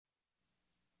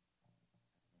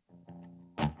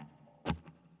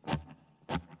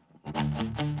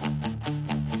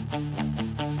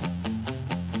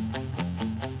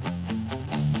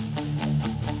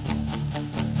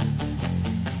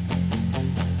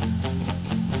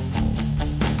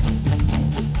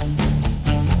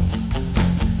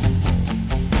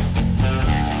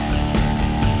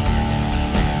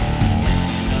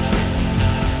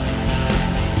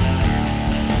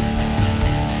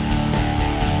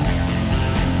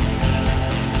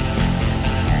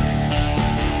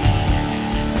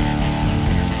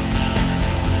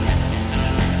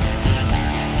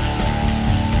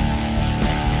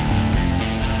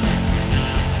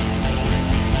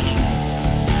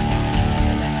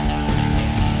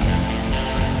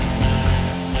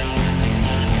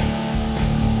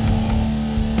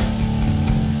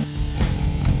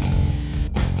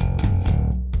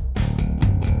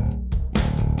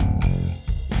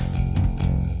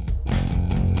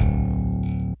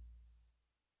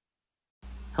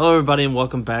Hello, everybody, and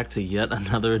welcome back to yet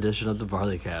another edition of the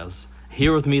BaurleCast.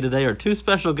 Here with me today are two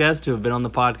special guests who have been on the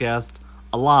podcast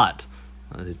a lot.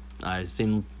 I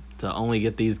seem to only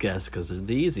get these guests because they're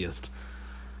the easiest.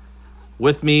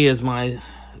 With me is my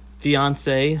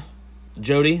fiance,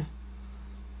 Jody.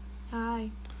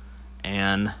 Hi.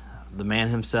 And the man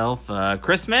himself,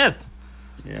 Chris Smith.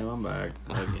 Yeah, I'm back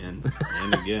again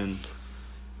and again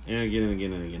and again and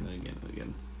again and again and again and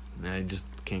again. I just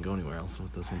can't go anywhere else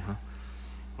with this one, huh?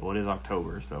 Well, it is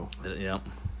October, so Yep.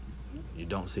 You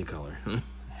don't see color.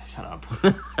 shut up.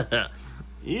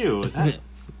 Ew, is that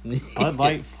Bud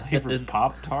Light flavored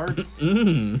Pop-Tarts?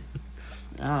 Mm.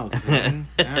 Oh, okay.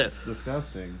 That's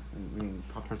disgusting. I mean,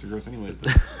 Pop-Tarts are gross anyways,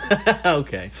 but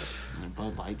Okay.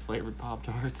 Bud Light flavored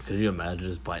Pop-Tarts? Could you imagine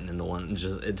just biting into one and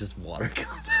just water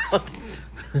comes out?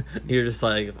 You're just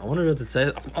like, I wonder what it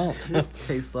says. Oh, This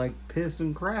tastes like piss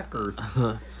and crackers.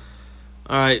 all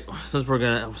right. Since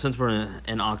we're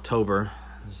in October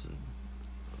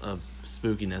of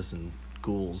spookiness and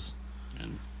ghouls.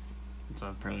 And so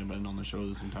I've apparently been on the show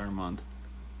this entire month.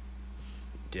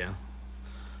 Yeah.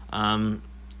 I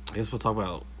guess we'll talk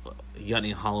about. You got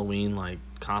any Halloween like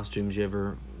costumes you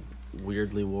ever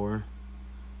weirdly wore?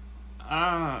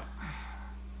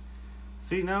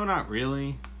 See, no, not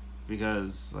really.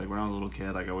 Because, like, when I was a little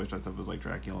kid, like, I always dressed up as, like,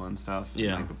 Dracula and stuff.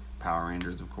 Yeah. And, like, the Power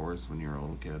Rangers, of course, when you're a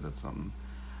little kid, that's something.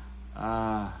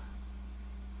 I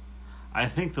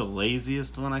think the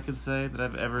laziest one I could say that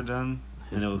I've ever done,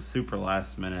 and it was super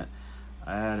last minute,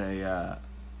 I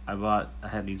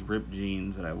had these ripped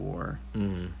jeans that I wore.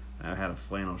 Mm. And I had a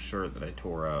flannel shirt that I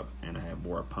tore up, and I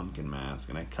wore a pumpkin mask,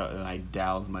 and I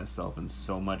doused myself in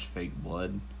so much fake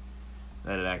blood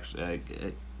that it actually,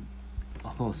 it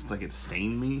almost, like, it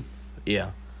stained me.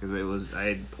 Yeah. Because I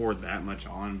had poured that much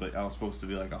on, but I was supposed to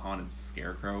be like a haunted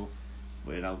scarecrow.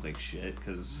 But I looked like shit,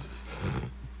 because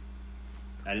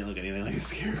I didn't look anything like a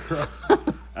scarecrow.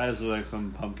 I just looked like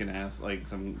some pumpkin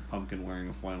wearing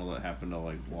a flannel that happened to,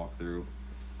 like, walk through.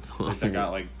 Like, I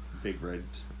got, like, big red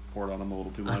poured on them a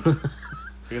little too much.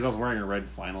 Because I was wearing a red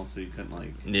flannel, so you couldn't,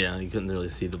 like... Yeah, you couldn't really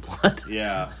see the blood.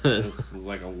 Yeah, it was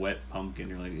like a wet pumpkin.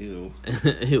 You're like, ew.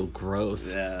 Ew,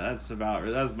 gross. Yeah, that's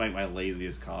like my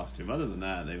laziest costume. Other than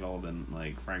that, they've all been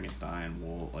like Frankenstein,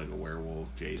 like a werewolf,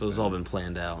 Jason. So it's all been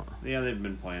planned out. Yeah, they've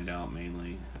been planned out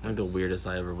mainly. I think the weirdest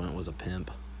I ever went was a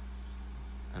pimp.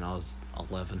 And I was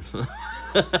 11.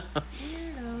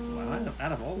 Well,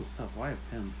 out of all the stuff, why a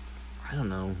pimp? I don't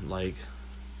know, like,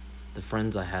 the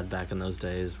friends I had back in those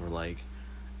days were like...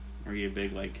 Are you a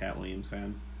big, like, Cat Williams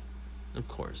fan? Of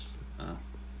course.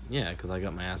 Yeah, because I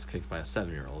got my ass kicked by a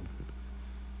 7-year-old.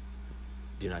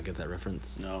 Do you not get that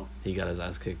reference? No. He got his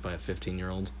ass kicked by a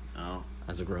 15-year-old. Oh.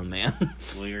 As a grown man.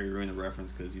 Well, you already ruined the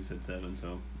reference because you said 7,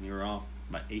 so you were off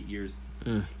by 8 years.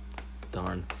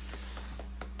 Darn.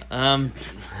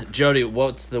 Jody,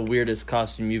 what's the weirdest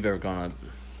costume you've ever gone up?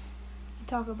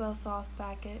 Taco Bell sauce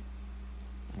packet.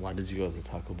 Why did you go as a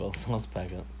Taco Bell sauce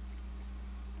packet?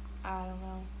 I don't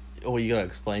know. Oh, you gotta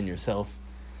explain yourself.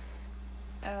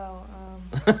 Oh,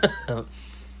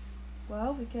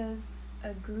 well, because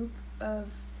a group of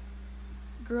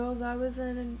girls I was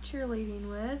in cheerleading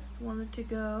with wanted to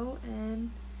go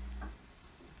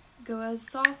as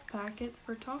sauce packets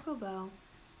for Taco Bell.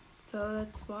 So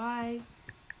that's why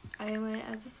I went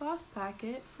as a sauce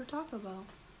packet for Taco Bell.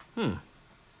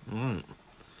 Alright.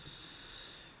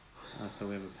 So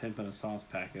we have a pimp and a sauce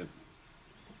packet.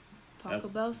 Taco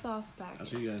Bell sauce packet.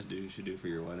 That's what you guys should do for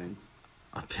your wedding.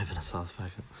 A pimp and a sauce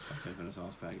packet. A pimp and a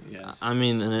sauce packet, yes. I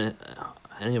mean,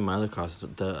 any of my other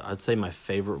costumes, I'd say my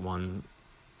favorite one,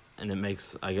 and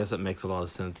I guess it makes a lot of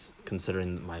sense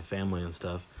considering my family and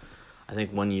stuff. I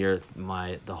think one year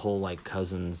the whole like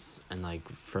cousins and like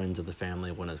friends of the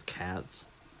family went as cats,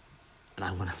 and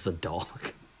I went as a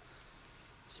dog.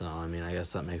 So I mean, I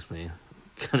guess that makes me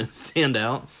kind of stand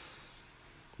out.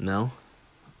 No,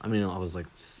 I mean I was like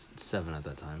 7 at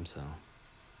that time, so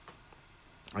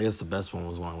I guess the best one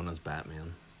was when I went as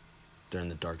Batman during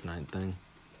the Dark Knight thing.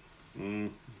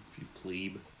 If you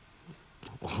plebe.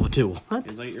 Oh, dude, what?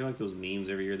 It's like you're like those memes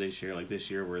every year they share. Like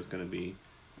this year, where it's gonna be,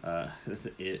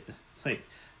 it. Like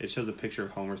it shows a picture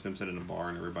of Homer Simpson in a bar,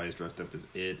 and everybody's dressed up as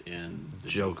it and the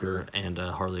Joker and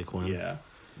Harley Quinn. Yeah,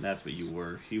 that's what you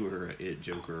were. You were it,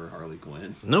 Joker, or Harley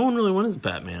Quinn. No one really went as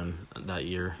Batman that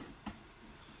year.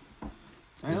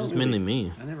 It was just mainly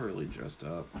me. I never really dressed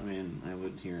up. I mean, I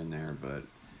would here and there, but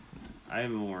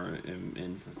I'm more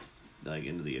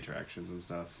into the attractions and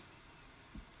stuff.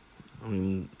 I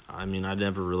mean, I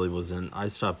never really was in. I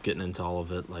stopped getting into all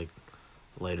of it like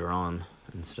later on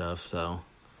and stuff. So,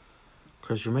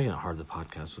 Chris, you're making it hard to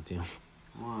podcast with you.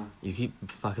 Why? You keep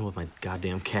fucking with my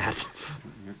goddamn cat.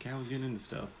 Your cat was getting into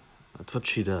stuff. That's what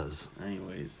she does.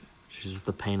 Anyways. She's just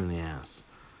the pain in the ass.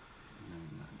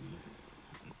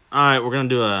 Alright, we're gonna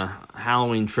do a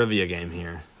Halloween trivia game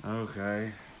here.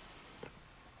 Okay.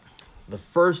 The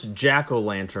first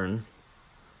jack-o'-lantern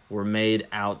were made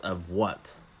out of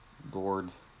what?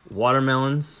 Gourds.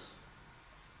 Watermelons,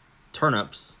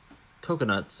 turnips,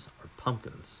 coconuts, or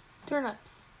pumpkins?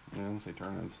 Turnips. Yeah, I didn't say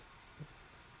turnips.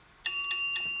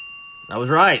 That was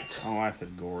right. Oh, I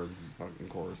said gourds. Fucking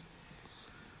course.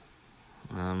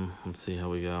 Let's see how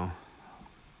we go.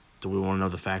 Do we want to know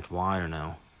the fact why or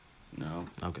no? No.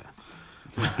 Okay.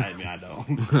 I mean, I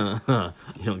don't.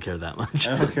 You don't care that much.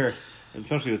 I don't care.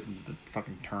 Especially if it's a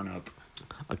fucking turnip.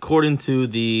 According to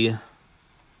the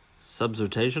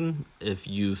subsertation, if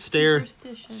you stare...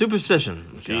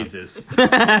 Superstition. Jesus.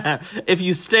 If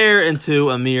you stare into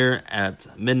a mirror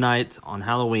at midnight on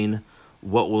Halloween,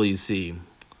 what will you see?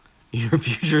 Your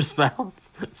future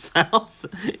spouse,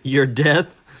 your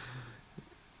death,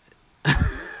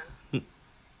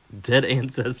 dead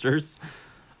ancestors,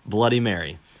 Bloody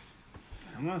Mary.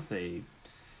 I'm going to say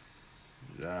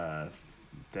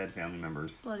dead family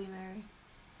members. Bloody Mary.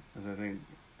 Because I think...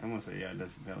 I'm going to say, yeah, dead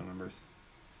family members.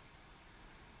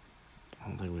 I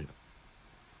don't think we...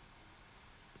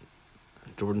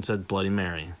 Jordan said Bloody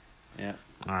Mary. Yeah.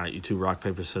 All right, you two rock,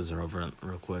 paper, scissors over it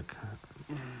real quick.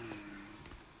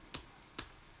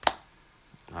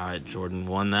 All right, Jordan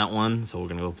won that one, so we're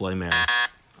going to go with Bloody Mary.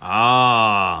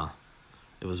 Ah,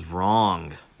 it was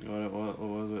wrong. What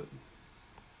was it?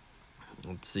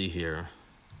 Let's see here.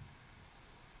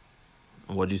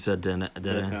 What'd you said, Dead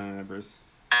family members.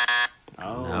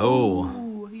 Oh.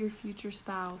 No. Ooh, your future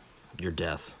spouse. Your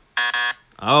death.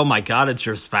 Oh my god, it's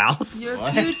your spouse? Your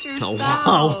What? future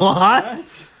spouse.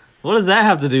 What? What does that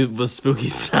have to do with spooky I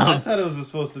stuff? thought it was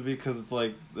supposed to be because it's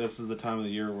like, this is the time of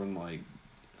the year when, like,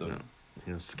 the... No.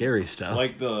 You know, scary stuff.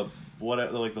 Like the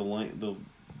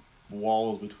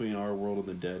walls between our world and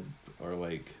the dead are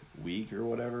like weak or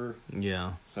whatever.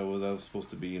 Yeah. So was that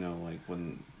supposed to be, you know, like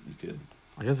when you could?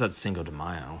 I guess that's Cinco de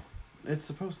Mayo. It's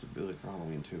supposed to be like for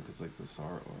Halloween too, because like the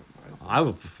sorrow. I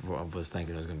was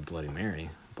thinking it was going to be Bloody Mary,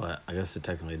 but I guess it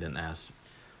technically didn't ask.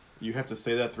 You have to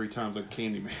say that 3 times like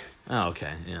Candyman. Oh,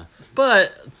 okay, yeah.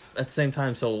 But at the same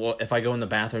time, so if I go in the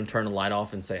bathroom, turn the light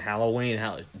off, and say Halloween,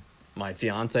 my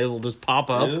fiance will just pop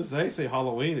up. It doesn't say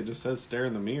Halloween. It just says stare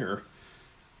in the mirror.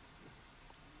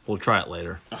 We'll try it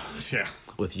later. Oh, yeah.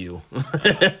 With you.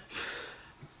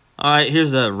 All right,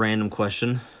 here's a random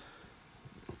question.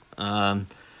 In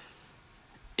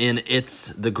It's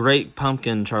the Great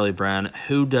Pumpkin, Charlie Brown,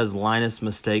 who does Linus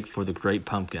mistake for the Great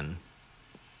Pumpkin?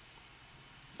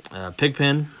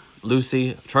 Pigpen,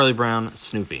 Lucy, Charlie Brown,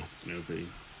 Snoopy. Snoopy.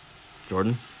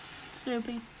 Jordan?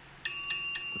 Snoopy.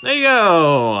 There you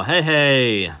go.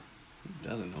 Hey. Who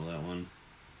doesn't know that one?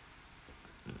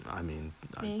 I mean...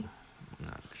 Me. I'm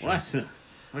not sure. What?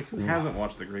 Like, who hasn't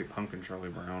watched The Great Pumpkin, Charlie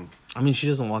Brown? I mean, she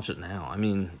doesn't watch it now. I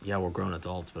mean, yeah, we're grown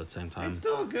adults, but at the same time... It's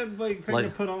still a good thing to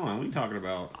put on. What are you talking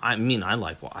about? I mean, I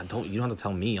like... Well, you don't have to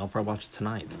tell me. I'll probably watch it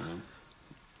tonight.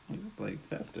 It's like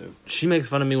festive. She makes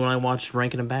fun of me when I watch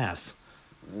Rankin and Bass.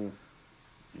 Ugh.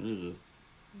 Who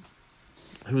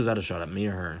was that a shot at, me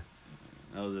or her?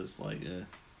 That was just like,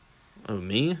 Oh,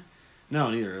 me? No,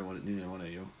 neither one of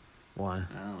you. Why?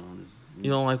 I don't know.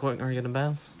 You don't like Rankin and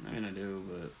Bass? I mean, I do,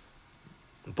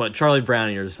 But Charlie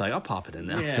Brown, you're just like, I'll pop it in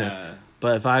but... now. Yeah.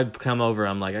 But if I come over,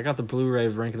 I'm like, I got the Blu-ray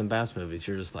of Rankin and Bass movies.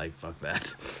 You're just like, fuck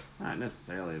that. Not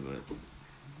necessarily, but...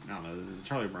 I don't know. The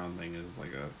Charlie Brown thing is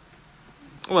like a...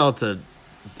 Well,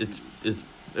 it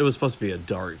was supposed to be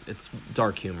it's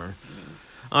dark humor.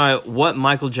 All right, what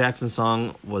Michael Jackson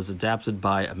song was adapted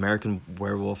by American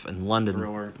Werewolf in London,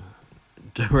 Thriller.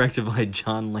 directed by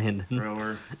John Landon,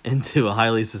 Thriller. into a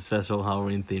highly successful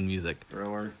Halloween-themed music?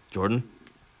 Thriller. Jordan?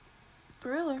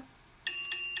 Thriller.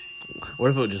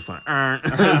 What if it just went,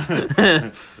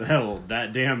 Hell,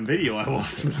 that damn video I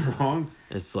watched was wrong.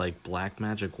 It's like Black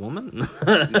Magic Woman?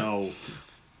 No.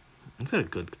 It's got a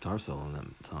good guitar solo in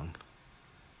that song.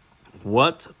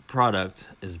 What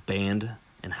product is banned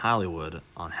in Hollywood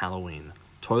on Halloween?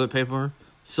 Toilet paper,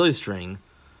 silly string,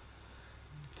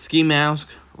 ski mask,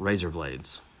 razor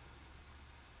blades.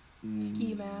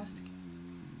 Ski mask.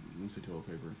 Let me say toilet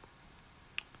paper.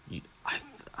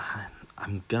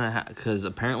 I'm gonna because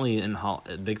apparently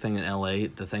a big thing in LA,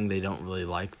 the thing they don't really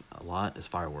like a lot is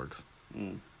fireworks.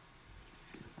 I'm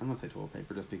gonna say toilet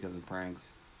paper just because of pranks.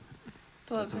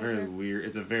 Toilet It's paper.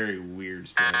 It's a very weird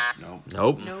stretch.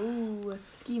 Nope. No.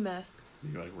 Ski mask.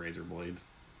 You like razor blades.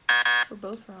 We're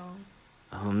both wrong.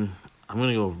 I'm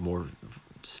gonna go more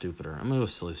stupider. I'm gonna go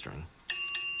silly string.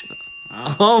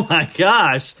 Oh my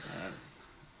gosh.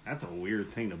 That's a weird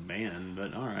thing to ban,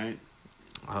 but all right.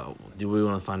 Do we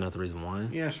want to find out the reason why?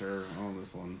 Yeah, sure. On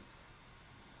this one.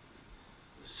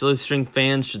 Silly String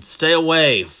fans should stay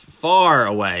away, far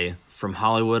away, from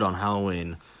Hollywood on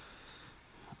Halloween.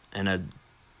 And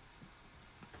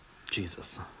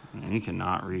Jesus. You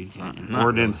cannot read. Not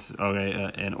Ordinance. Really.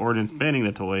 Okay, an ordinance banning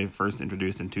the toy, first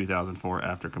introduced in 2004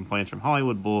 after complaints from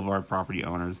Hollywood Boulevard property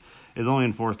owners, is only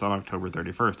enforced on October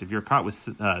 31st. If you're caught with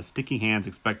sticky hands,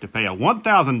 expect to pay a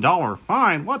 $1,000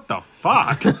 fine. What the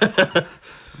fuck?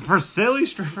 For silly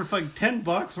string, for like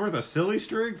 $10 worth of silly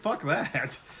string? Fuck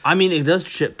that. I mean, it does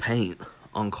chip paint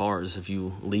on cars if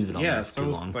you leave it on there for too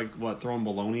long. Yeah, so it's like, throwing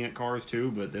baloney at cars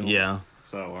too, but they don't. Yeah.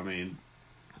 So, I mean,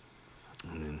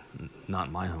 not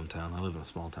in my hometown. I live in a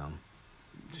small town.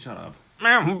 Shut up.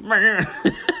 Did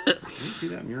you see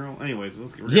that mural? Anyways,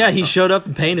 he showed up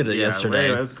and painted it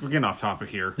yesterday. We're getting off topic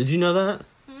here. Did you know that?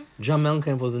 John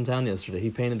Mellencamp was in town yesterday.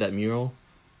 He painted that mural.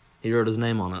 He wrote his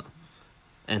name on it.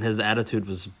 And his attitude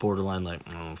was borderline like,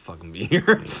 I don't fucking be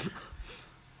here.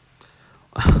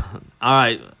 All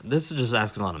right. This is just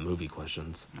asking a lot of movie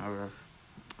questions. Okay.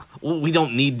 Well, we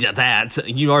don't need that.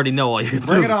 You already know all your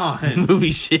Bring it on.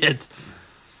 movie shit.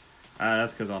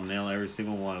 That's because I'll nail every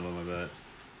single one of them, I bet.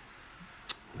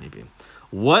 Maybe.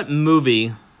 What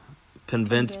movie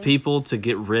convinced people to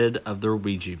get rid of their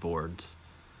Ouija boards?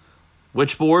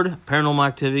 Which board? Paranormal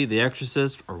Activity, The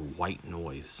Exorcist, or White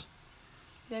Noise?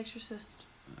 The Exorcist.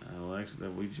 The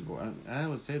Ouija board. I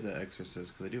would say The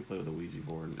Exorcist because I do play with a Ouija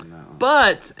board in that one.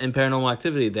 But in Paranormal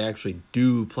Activity, they actually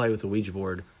do play with the Ouija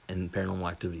board in Paranormal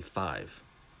Activity 5.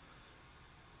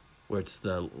 Where it's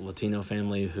the Latino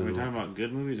family who... Are we talking about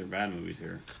good movies or bad movies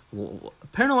here? Well,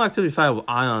 Paranormal Activity 5,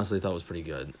 I honestly thought was pretty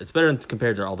good. It's better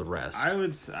compared to all the rest. I'm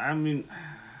only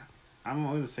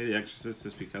going to say The Exorcist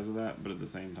just because of that, but at the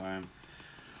same time...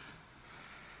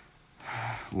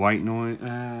 White Noise...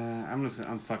 I'm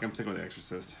sticking with The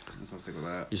Exorcist. I'm just going to stick with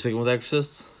that. You're sticking with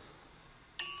Exorcist?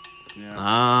 Yeah.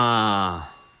 I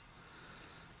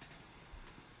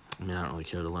mean, I don't really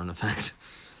care to learn the fact.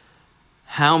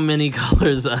 How many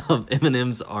colors of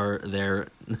M&M's are there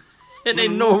in a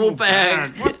normal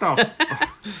bag? What the?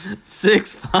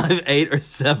 6, 5, 8, or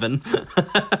 7?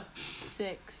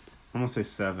 6. I'm gonna say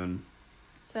 7.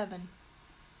 7.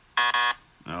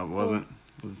 No, it wasn't.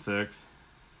 Was it 6?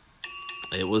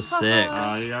 It was 6.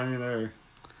 Oh, you got me there.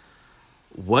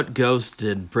 What ghost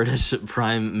did British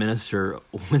Prime Minister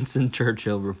Winston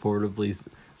Churchill reportedly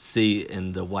see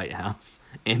in the White House?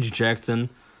 Andrew Jackson,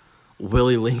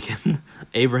 Willie Lincoln,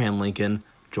 Abraham Lincoln,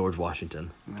 George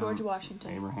Washington. No, George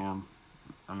Washington. Abraham.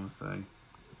 I'm gonna say. You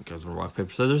guys want to rock,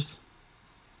 paper, scissors?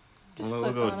 Just we'll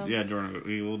click go. on him. Yeah, Jordan.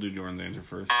 We'll do Jordan's answer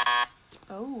first.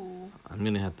 Oh. I'm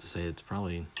gonna have to say it's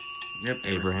probably Yep.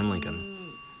 Abraham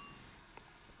Lincoln.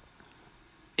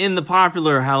 In the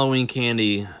popular Halloween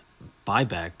candy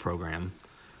buyback program,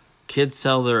 kids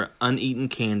sell their uneaten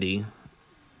candy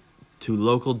to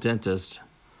local dentist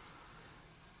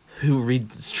who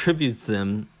redistributes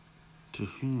them To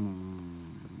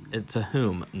whom? to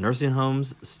whom? Nursing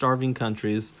homes, starving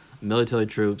countries, military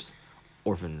troops,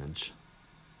 orphans.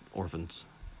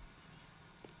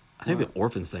 I think the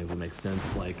orphans thing would make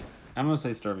sense. Like, I'm gonna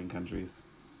say starving countries.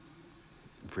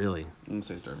 really? I'm gonna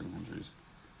say starving countries.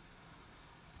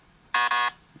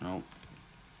 Nope.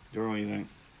 Jordan, what do you think?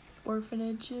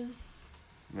 Orphanages.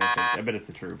 I bet it's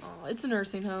the troops. Oh, it's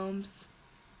nursing homes.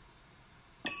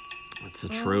 It's the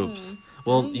troops.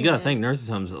 Well, you gotta think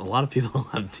nursing homes. A lot of people don't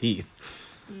have teeth.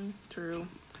 True.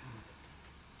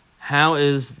 How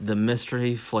is the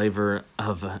mystery flavor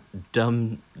of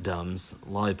Dum Dums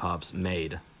lollipops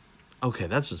made? Okay,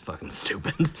 that's just fucking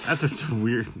stupid. That's just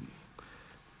weird.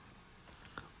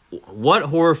 What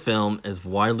horror film is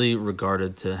widely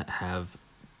regarded to have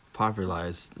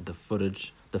popularized the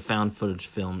found footage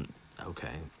film?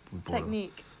 Okay.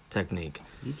 Technique.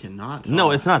 You cannot.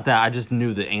 No, it's not that. I just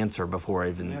knew the answer before I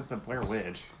even... That's the Blair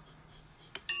Witch.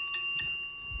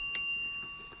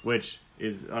 Which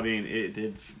is, I mean, it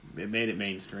made it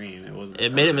mainstream.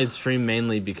 It made it mainstream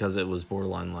mainly because it was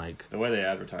borderline like... The way they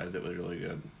advertised it was really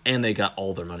good. And they got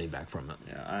all their money back from it.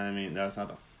 Yeah, I mean, that's not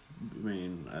the...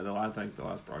 I think the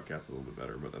last broadcast is a little bit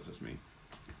better, but that's just me.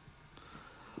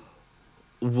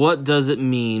 What does it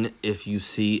mean if you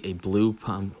see a blue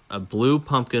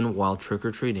pumpkin while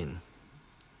trick-or-treating?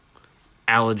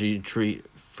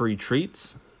 Allergy-free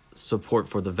treats? Support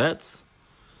for the vets?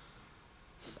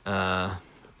 Papa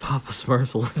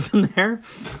Smurf lives in there?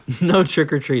 No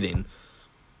trick-or-treating.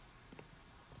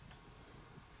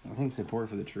 I think support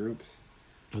for the troops.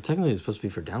 Well, technically it's supposed to be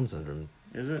for Down syndrome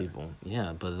Is it? people.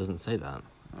 Yeah, but it doesn't say that.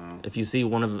 Oh. If you see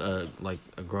one of like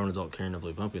a grown adult carrying a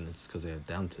blue pumpkin, it's because they have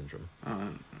Down syndrome. Oh,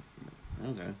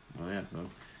 okay. Well, yeah. So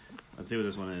let's see what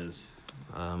this one is.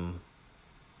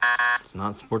 It's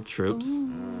not support the troops.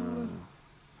 Ooh.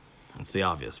 It's the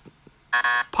obvious.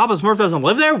 Papa Smurf doesn't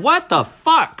live there? What the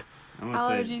fuck? I'm gonna say.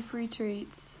 Allergy-free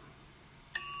treats.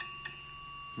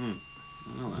 I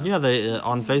don't know that. Yeah, they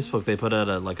on Facebook they put out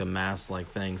a mass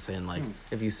thing saying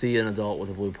if you see an adult with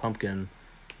a blue pumpkin,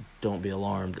 don't be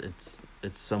alarmed.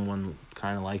 It's someone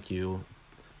kind of like you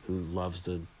who loves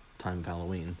the time of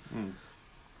Halloween.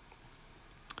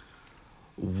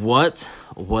 What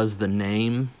was the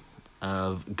name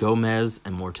of Gomez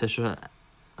and Morticia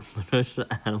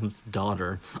Adams'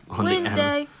 daughter on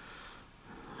Wednesday.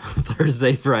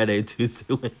 Thursday, Friday, Tuesday,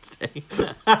 Wednesday?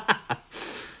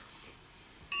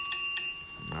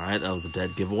 All right, that was a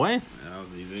dead giveaway. Yeah, that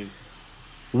was easy.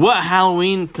 What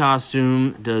Halloween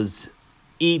costume does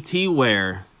E.T.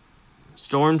 wear?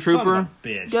 Son Stormtrooper, of a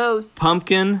bitch. Ghost.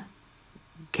 pumpkin,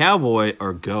 cowboy,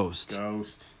 or ghost?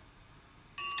 Ghost.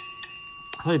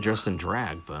 I thought he dressed in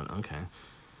drag, but okay.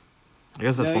 I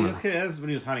guess that's one of... That's when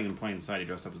he was hiding in plain sight. He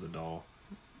dressed up as a doll.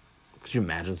 Could you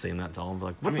imagine seeing that doll and be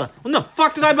like, when the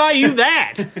fuck did I buy you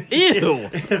that? Ew!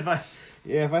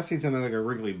 If I see something like a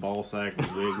wrinkly ball sack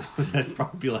with wigs, I'd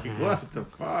probably be like, what the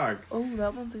fuck? Oh,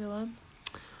 that one's a good one.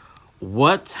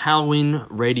 What Halloween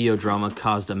radio drama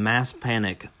caused a mass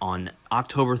panic on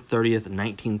October 30th,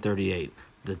 1938?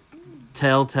 The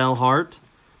Telltale Heart,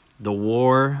 The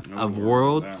War of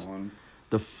Worlds, That one.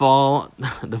 the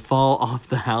fall off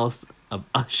the house of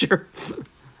Usher,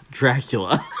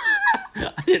 Dracula.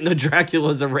 I didn't know Dracula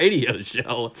was a radio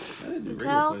show. The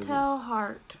Telltale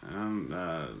Heart.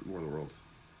 War of the Worlds.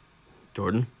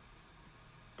 Jordan?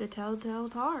 The Telltale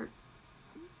Heart.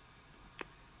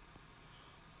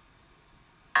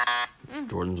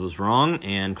 Jordan's was wrong,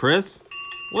 and Chris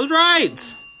was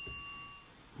right.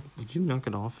 Would you knock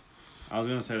it off? I was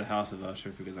gonna say the House of Usher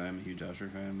because I am a huge Usher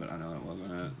fan, but I know that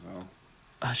wasn't it.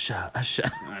 So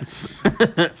Usher.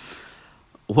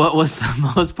 What was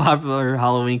the most popular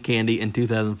Halloween candy in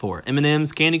 2004?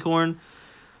 M&M's, candy corn,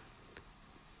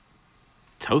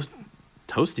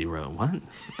 Toasty Roll. What?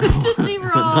 Tootsie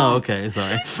Roll. Oh, okay,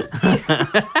 sorry.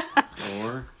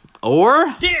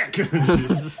 or Dick. Dick.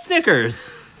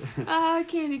 Snickers.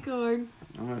 Candy corn.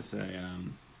 I'm gonna say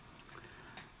I'm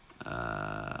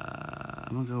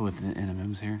gonna go with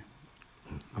M&M's here.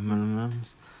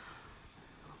 M&M's.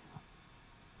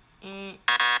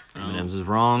 M&M's is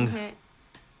wrong. Okay.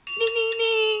 Ding, ding,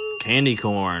 ding. Candy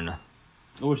corn.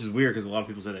 Which is weird because a lot of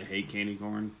people say they hate candy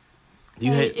corn. Do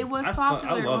you hate? It was I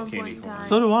popular at love one candy point in corn. time.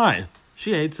 So do I.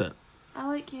 She hates it. I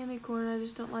like candy corn. I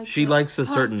just don't like. She the likes a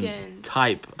certain pumpkin.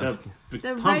 type of The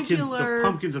The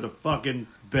pumpkins are the fucking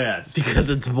best. because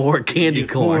it's more candy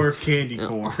It's corn. more candy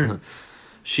corn.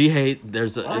 She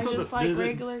there's a I Also, just the- like is it-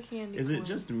 regular candy Is corn. it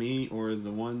just me, or is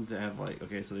the ones that have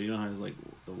so you know how it's like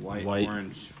the white,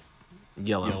 orange,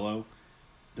 yellow?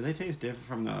 Do they taste different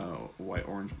from the white,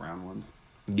 orange, brown ones?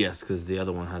 Yes, because the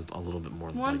other one has a little bit more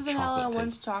One's like vanilla, chocolate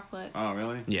one's taste. chocolate. Oh,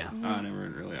 really? Yeah, Oh, I never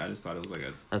really. I just thought it was like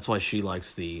a. that's why she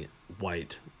likes the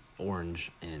white,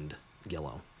 orange, and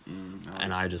yellow,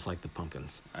 and I just like the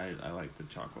pumpkins. I like the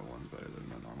chocolate ones better than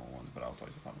the normal ones, but I also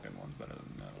like the pumpkin ones better than.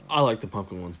 I like the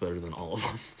pumpkin ones better than all of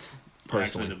them.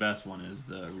 Personally, Actually, the best one is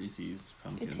the Reese's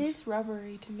pumpkins. It tastes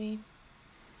rubbery to me.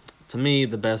 to me,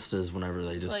 the best is whenever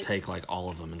they just Like- take all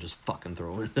of them and just fucking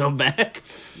throw them back.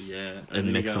 Yeah, And then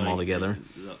you mix got, them all together.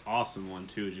 The awesome one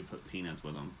too is you put peanuts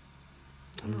with them.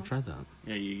 I've never tried that.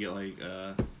 Yeah, you get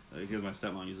because my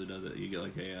stepmom usually does it. You get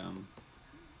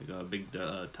a big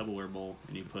Tupperware bowl,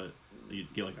 and you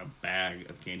get a bag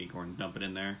of candy corn, dump it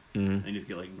in there, and you just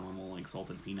get normal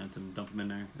salted peanuts and dump them in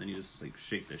there, and then you just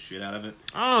shake the shit out of it.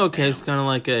 Oh, okay, it's kind of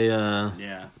like a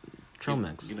Yeah, trail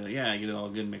mix. get it all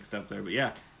good mixed up there. But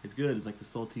yeah, it's good. It's like the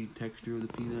salty texture of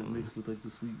the peanut mixed with the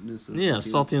sweetness. Of Yeah, the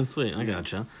salty and sweet. I Yeah.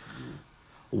 gotcha.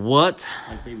 What?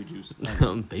 like baby juice.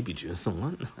 Baby juice.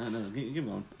 What? No, keep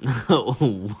going.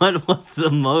 What was the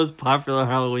most popular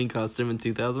Halloween costume in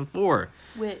 2004?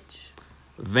 Which?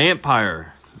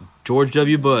 Vampire, George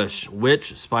W. Bush,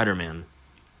 Witch, Spider-Man.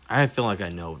 I feel like I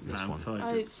know this I one. feel like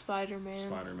I it's Spider-Man.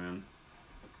 Spider-Man.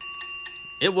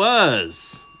 It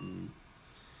was.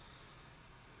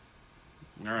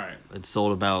 All right. It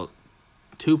sold about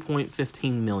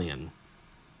 2.15 million.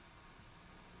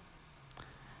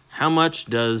 How much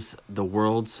does the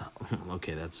world's...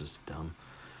 Okay, that's just dumb.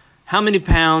 How many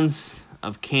pounds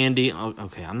of candy...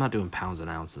 Okay, I'm not doing pounds and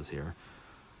ounces here.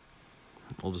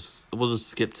 We'll just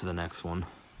skip to the next one.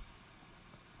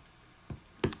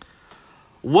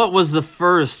 What was the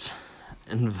first...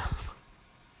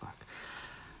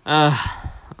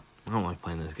 I don't like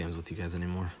playing these games with you guys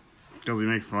anymore. Does he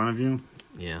make fun of you?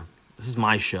 Yeah. This is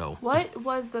my show. What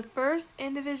was the first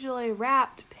individually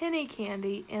wrapped penny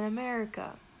candy in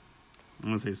America? I'm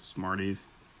going to say Smarties.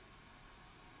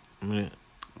 I'm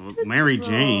gonna Mary Rolls.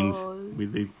 Jane's.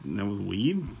 That was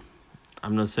weed?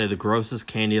 I'm gonna say the grossest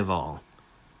candy of all.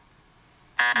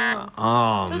 No.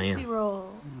 Oh Tootsie man,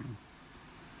 Roll.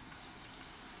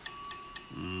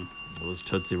 it was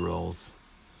Tootsie Rolls.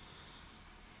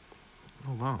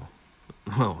 Oh wow.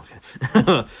 Oh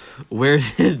okay. Where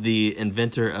did the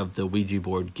inventor of the Ouija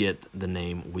board get the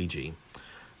name Ouija?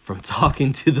 From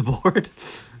talking to the board?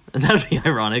 That'd be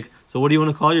ironic. So what do you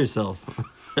want to call yourself?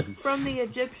 From the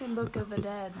Egyptian Book of the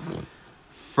Dead.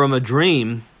 From a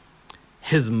dream,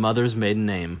 his mother's maiden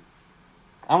name.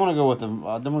 I'm gonna go with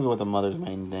the mother's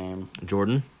maiden name.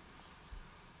 Jordan,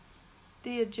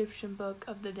 The Egyptian Book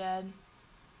of the Dead.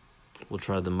 we'll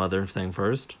try the mother thing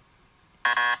first.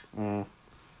 Mm.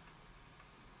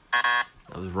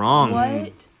 That was wrong.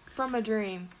 What? From a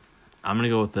dream. I'm gonna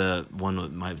go with the one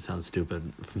that might sound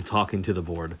stupid. From talking to the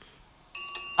board.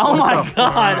 Oh my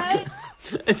god! What?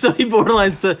 And so he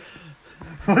borderline said,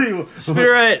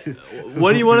 Spirit,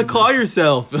 what do you want to call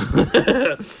yourself?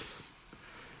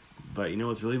 But you know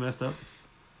what's really messed up?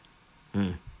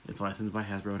 Hmm. It's licensed by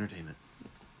Hasbro Entertainment.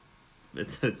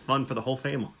 It's fun for the whole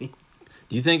family.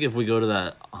 Do you think if we go to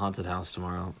that haunted house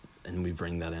tomorrow and we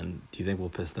bring that in, do you think we'll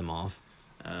piss them off?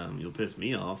 You'll piss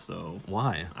me off, so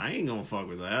Why? I ain't gonna fuck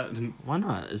with that. Why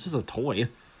not? It's just a toy.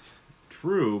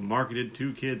 True, marketed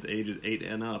to kids ages 8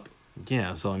 and up.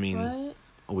 Yeah, so I mean, What?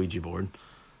 a Ouija board.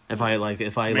 If Made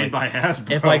by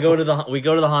Hasbro. If we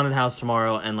go to the haunted house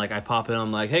tomorrow and like I pop in, I'm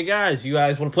like, hey guys, you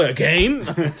guys want to play a game?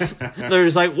 They're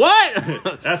just like,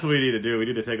 what? That's what we need to do. We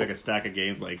need to take like a stack of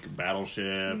games like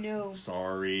Battleship, No.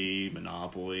 Sorry,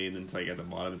 Monopoly, and then it's like at the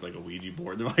bottom it's like a Ouija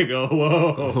board. They're like, oh,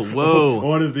 whoa, Whoa.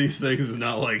 one of these things is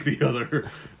not like the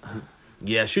other.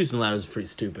 Yeah, Shoots and Ladders is pretty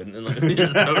stupid. And like, we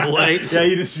just throw it away. Yeah,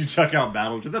 you chuck out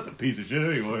Battleship. That's a piece of shit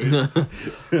anyways.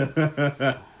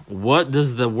 What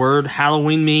does the word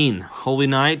Halloween mean? Holy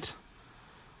night,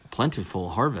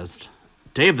 plentiful harvest,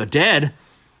 Day of the Dead,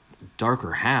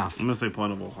 darker half. I'm gonna say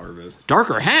plentiful harvest.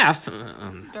 Darker half?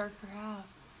 Darker half.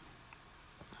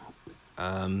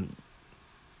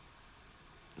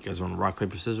 You guys want to rock,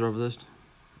 paper, scissors over this?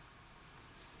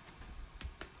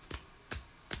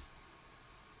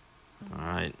 All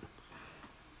right.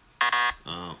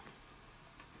 Oh.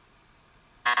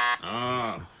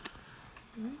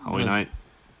 Holy night.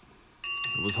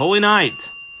 It was Holy Night.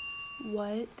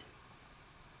 What?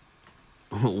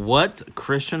 What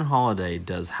Christian holiday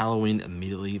does Halloween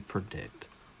immediately predict?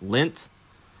 Lent?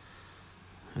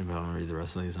 Anybody want to read the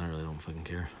rest of these? I really don't fucking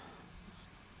care.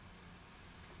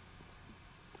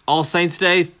 All Saints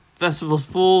Day, Festivals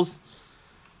Fools,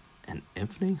 and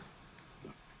Epiphany?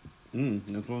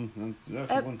 That's one.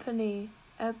 That's one.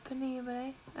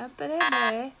 Epiphany.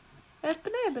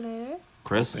 Epiphany.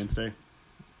 Chris? Saints Day.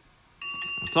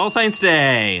 It's All Saints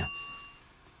Day.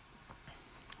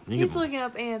 He's looking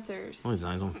up answers. Oh, he's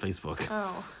not. He's on Facebook.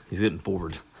 Oh. He's getting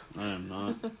bored. I am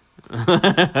not.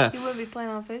 He wouldn't be playing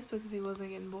on Facebook if he wasn't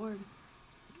getting bored.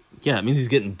 Yeah, it means he's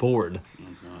getting bored.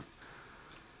 I'm not.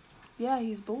 Yeah,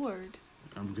 he's bored.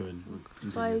 I'm good.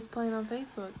 That's why he's playing on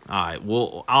Facebook. All right,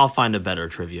 well, I'll find a better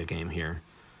trivia game here.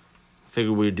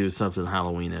 Figured we'd do something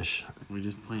Halloween-ish. We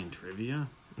just playing trivia?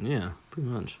 Yeah, pretty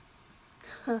much.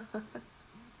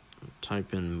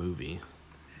 Type in movie.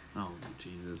 Oh,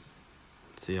 Jesus.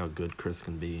 See how good Chris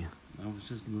can be. I was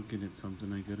just looking at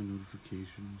something. I got a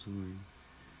notification.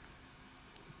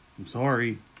 I'm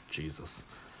sorry. Jesus.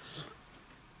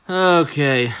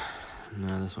 Okay.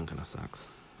 No, this one kind of sucks.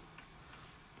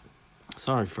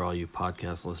 Sorry for all you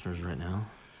podcast listeners right now.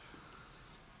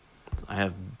 I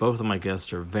have both of my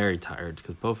guests are very tired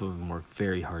because both of them worked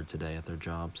very hard today at their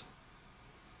jobs.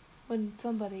 When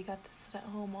somebody got to sit at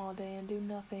home all day and do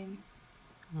nothing.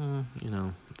 You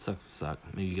know, it sucks to suck.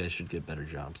 Maybe you guys should get better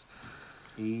jobs.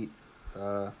 Eat.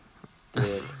 Good.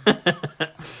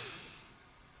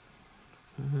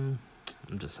 I'm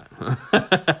just saying.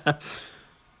 None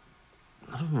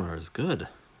of them are as good.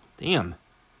 Damn.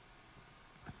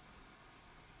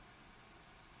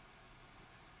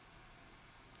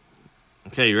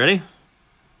 Okay, you ready?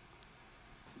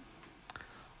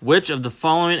 Which of the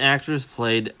following actors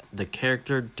played the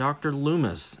character Dr.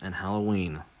 Loomis in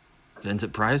Halloween?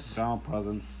 Vincent Price? Donald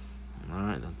Pleasance. All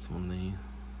right, that's one of the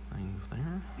things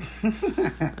there.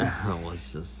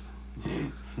 Let's just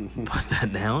put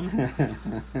that down.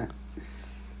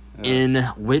 In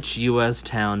which U.S.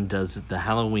 town does the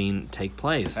Halloween take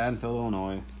place? Haddonfield,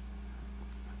 Illinois.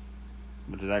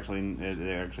 which is actually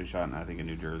they actually shot in, I think, in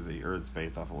New Jersey, or it's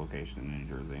based off a location in New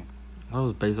Jersey. That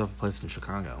was based off a place in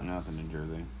Chicago. No, it's in New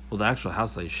Jersey. Well, the actual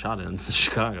house they shot in is in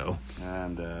Chicago.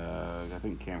 And I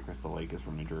think Camp Crystal Lake is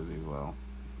from New Jersey as well.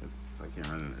 I can't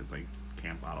remember. It's like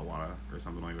Camp Ottawa or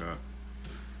something like that.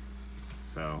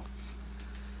 So,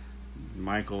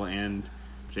 Michael and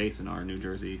Jason are New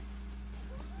Jersey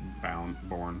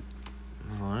born.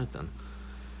 All right then.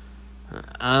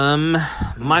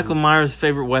 Michael Myers'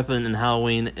 favorite weapon in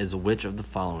Halloween is which of the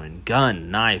following?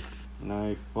 Gun, knife.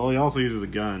 Knife. Well, he also uses a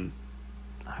gun.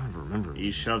 I don't remember.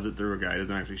 He shoves it through a guy. He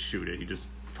doesn't actually shoot it. He just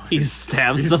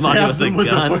stabs somebody with a gun. With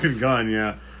a fucking gun,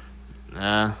 yeah.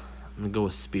 I'm gonna go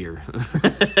with spear.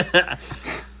 I'm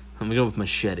gonna go with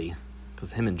machete.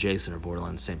 Because him and Jason are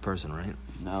borderline the same person, right?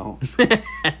 No.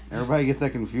 Everybody gets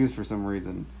that confused for some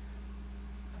reason.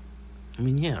 I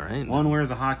mean, yeah, right? One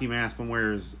wears a hockey mask, one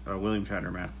wears a William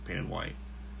Shatner mask painted white.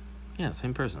 Yeah,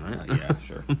 same person, right? Yeah,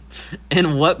 sure.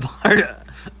 In what part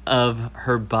of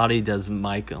her body does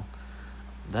Michael...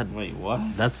 Wait,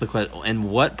 what? That's the question. In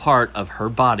what part of her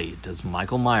body does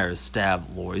Michael Myers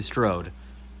stab Laurie Strode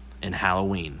in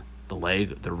Halloween? The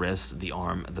leg, the wrist, the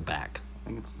arm, the back? I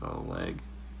think it's the leg,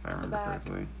 if I remember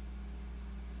correctly.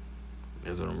 You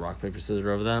guys want to rock, paper, scissors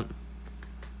over that?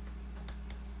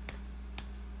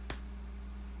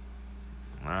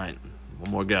 Alright,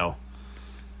 one more go.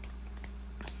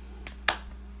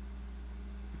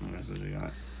 What else did you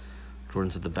got?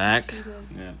 Jordan's at the back.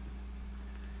 Yeah.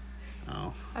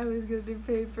 Oh. I was gonna do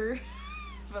paper,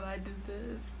 but I did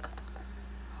this.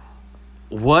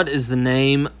 What is the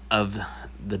name of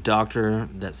the doctor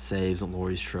that saves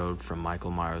Laurie Strode from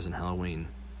Michael Myers in Halloween?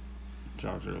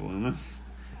 Dr. Loomis.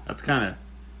 That's kind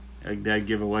of that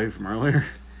giveaway from earlier.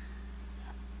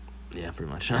 Yeah,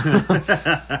 pretty much.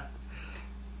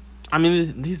 I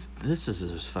mean, this is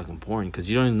just fucking boring because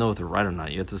you don't even know if they're right or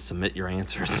not. You have to submit your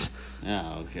answers.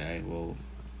 Oh, okay. Well,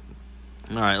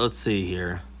 all right, let's see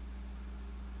here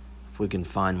if we can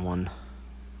find one.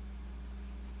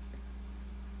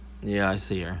 Yeah, I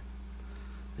see her.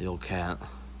 The old cat.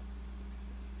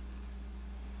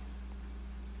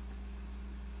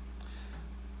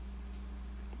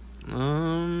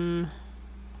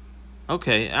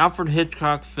 Okay, Alfred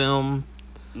Hitchcock film.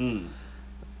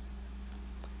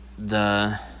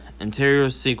 The interior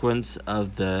sequence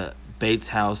of the Bates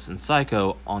house in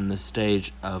Psycho on the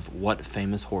stage of what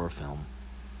famous horror film?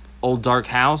 Old Dark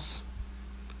House,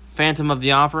 Phantom of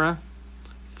the Opera,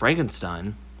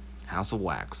 Frankenstein, House of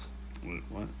Wax. Wait,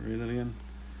 what? Read that again?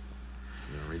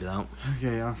 You want to read it out?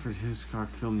 Okay, Alfred Hitchcock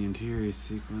filmed the interior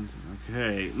sequence.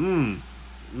 Okay.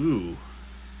 Ooh.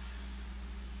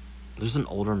 There's an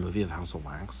older movie of House of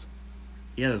Wax.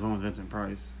 Yeah, there's one with Vincent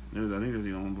Price. I think there's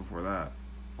even one before that.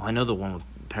 Well, I know the one with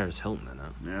Paris Hilton in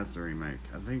it. Yeah, that's a remake.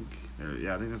 I think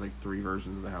there's like 3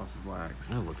 versions of the House of Wax.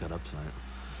 I'm gonna look that up tonight.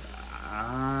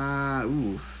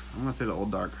 I'm gonna say the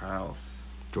Old Dark House.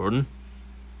 Jordan?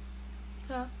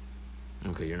 Yeah.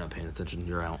 Okay, you're not paying attention.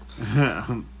 You're out.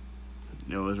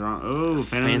 It was wrong. Oh,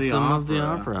 Phantom of the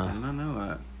Opera. I did not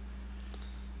know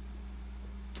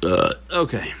that.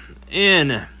 Okay.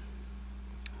 In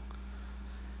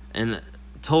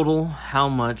total, how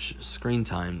much screen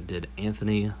time did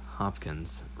Anthony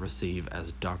Hopkins receive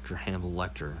as Dr. Hannibal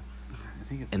Lecter I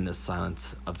think it's in The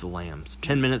Silence of the Lambs?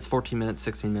 10 minutes, 14 minutes,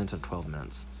 16 minutes, and 12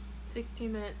 minutes?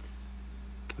 16 minutes.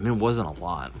 I mean, it wasn't a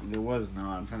lot. There was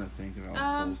not. I'm trying to think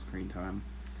about full screen time.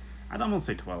 I'd almost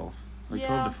say 12. Like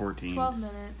 12 to 14. 12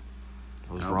 minutes.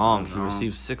 I was wrong. He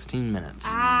received 16 minutes.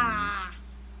 I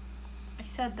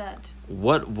said that.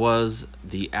 What was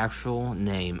the actual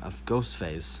name of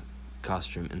Ghostface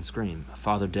costume in Scream?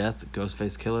 Father Death,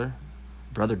 Ghostface Killer,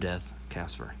 Brother Death,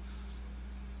 Casper.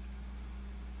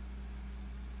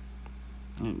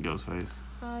 Ghostface.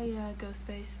 Oh, yeah,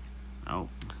 Ghostface. Oh.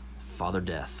 Father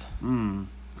Death.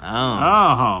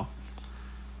 Oh.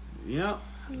 Yep.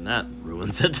 That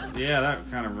ruins it. Yeah, that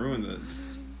kind of ruins it.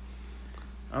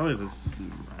 I always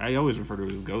refer to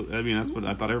it as ghost. I mean, that's what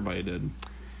I thought everybody did.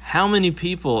 How many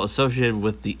people associated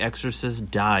with The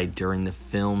Exorcist died during the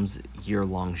film's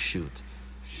year-long shoot?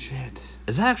 Shit.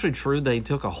 Is that actually true? They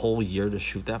took a whole year to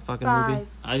shoot that fucking movie?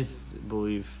 I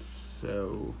believe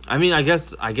so. I mean, I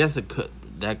guess it could.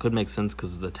 That could make sense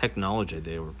because of the technology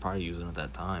they were probably using at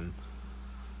that time.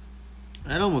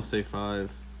 I'd almost say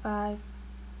 5. 5.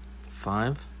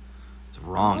 5? It's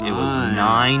wrong. It was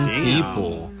Nine. 9 Damn.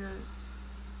 people.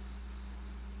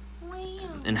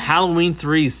 In Halloween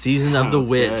 3, Season of the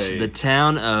Witch, the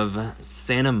town of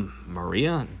Santa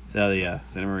Maria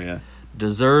Santa Maria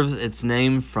deserves its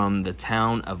name from the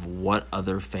town of what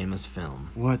other famous film?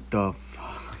 What the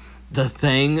fuck? The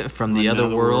Thing, From the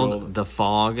Other World, The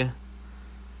Fog,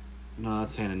 No,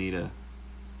 that's Santa Anita.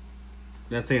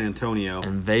 That's San Antonio.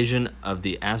 Invasion of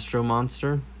the Astro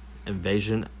Monster.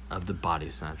 Invasion of the Body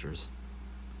Snatchers.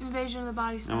 Invasion of the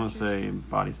Body Snatchers. I'm gonna say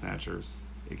Body Snatchers.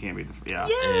 It can't be the yeah.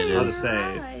 It I was is.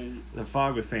 say Right. the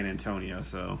fog was San Antonio,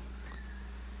 so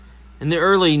In the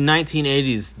early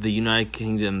 1980s, the United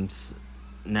Kingdom's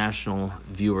National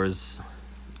Viewers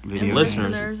and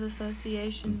listeners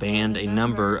Association banned a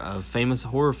number of famous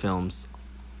horror films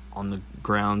on the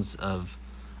grounds of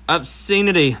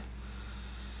obscenity.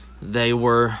 They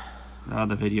were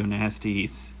the video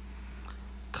nasties.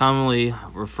 commonly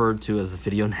referred to as the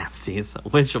video nasties.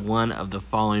 Which one of the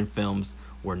following films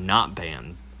were not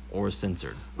banned or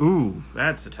censored? Ooh,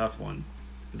 that's a tough one.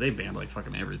 Because they banned like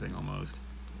fucking everything almost.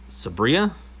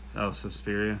 Sabria, Oh,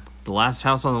 Suspiria. The Last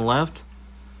House on the Left,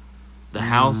 The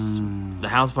House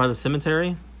by the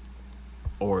Cemetery,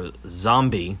 or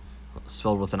Zombie,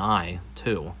 spelled with an I,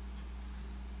 too.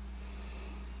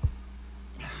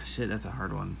 Shit, that's a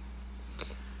hard one.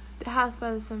 The House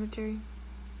by the Cemetery.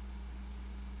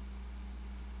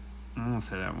 I'm gonna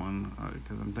say that one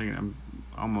because I'm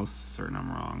almost certain I'm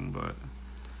wrong, but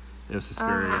it was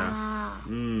Suspiria.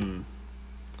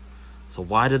 So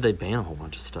why did they ban a whole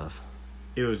bunch of stuff?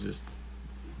 It was just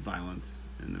violence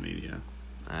in the media.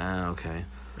 Okay.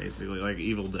 Basically, like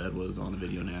Evil Dead was on the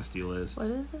video nasty list. What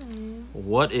is the name?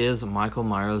 What is Michael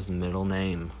Myers' middle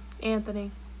name?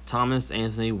 Anthony. Thomas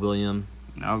Anthony William.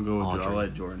 I'll go with Audrey. I'll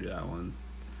let Jordan do that one.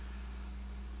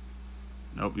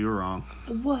 Nope, you were wrong.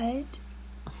 What?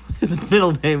 His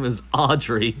middle name is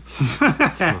Audrey.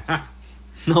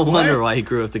 No wonder why he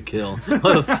grew up to kill.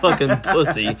 What a fucking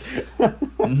pussy.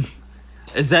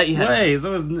 Is that you? Wait,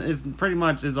 so it's pretty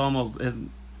much it's almost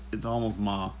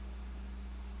Ma.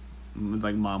 It's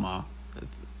like Mama.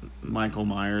 It's Michael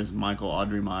Myers, Michael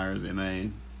Audrey Myers,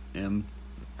 M.A.M.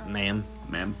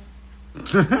 Ma'am.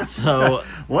 So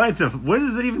what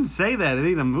does it even say that in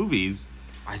any of the movies?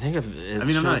 I think it's I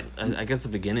mean, I'm not. I guess the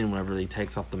beginning whenever he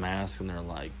takes off the mask and they're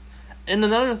like, and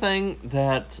another thing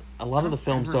that a lot of the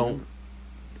films don't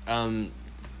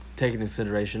take into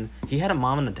consideration, he had a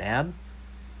mom and a dad,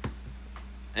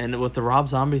 and with the Rob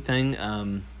Zombie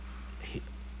thing,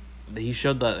 he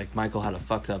showed that like Michael had a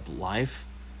fucked up life,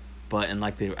 but in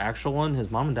like the actual one,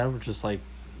 his mom and dad were just like,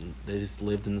 they just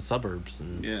lived in the suburbs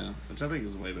and Yeah, which I think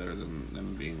is way better than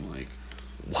them being like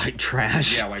white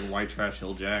trash. Yeah, like white trash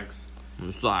hill jacks.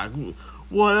 It's like,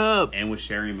 what up? And with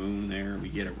Sherry Moon there, we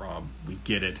get it, Rob. We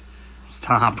get it.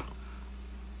 Stop.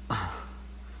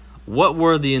 What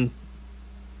were the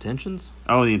intentions?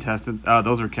 Oh, the intestines. Oh,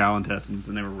 those are cow intestines,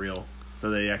 and they were real,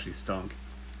 so they actually stunk.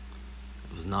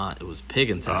 It was not. It was pig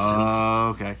intestines. Oh,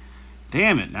 okay.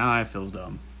 Damn it! Now I feel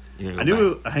dumb. I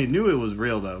knew it was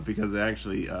real though because they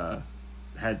actually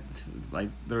had like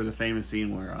there was a famous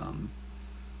scene where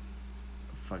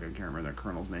fuck I can't remember that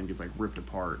colonel's name gets like ripped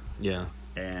apart. Yeah.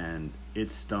 And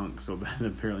it stunk so bad that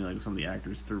apparently like some of the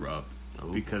actors threw up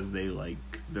because they like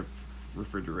their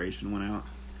refrigeration went out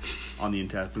on the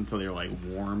intestines, so they were like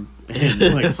warm and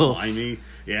like slimy.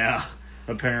 Yeah,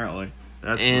 apparently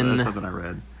that's something I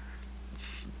read.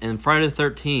 And Friday the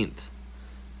 13th.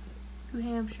 New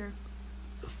Hampshire.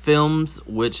 Films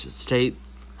which state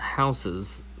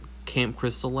houses Camp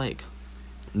Crystal Lake.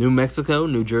 New Mexico,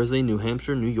 New Jersey, New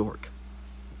Hampshire, New York.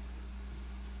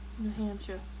 New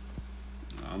Hampshire.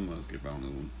 I'm gonna skip on this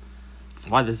one. That's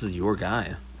why this is your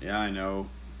guy. Yeah, I know.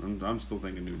 I'm still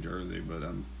thinking New Jersey, but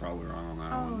I'm probably wrong on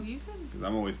that one. Oh, you can. Because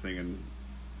I'm always thinking.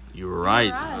 You were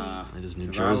right. Right. It is New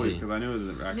Jersey. Because I knew it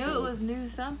was I actual. knew it was new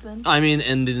something. I mean,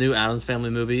 in the new Addams Family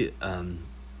movie,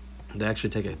 they actually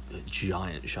take a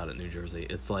giant shot at New Jersey.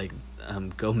 It's like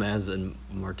Gomez and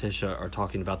Morticia are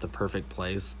talking about the perfect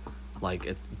place.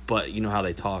 Like, but you know how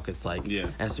they talk. It's like, yeah.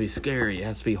 It has to be scary. It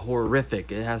has to be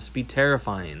horrific. It has to be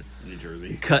terrifying. New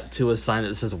Jersey. Cut to a sign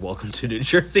that says "Welcome to New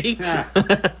Jersey."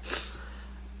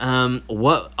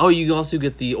 What? Oh, you also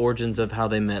get the origins of how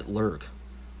they met Lurk.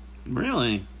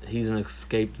 Really? He's an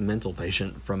escaped mental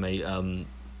patient from a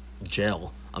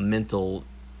jail, a mental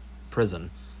prison.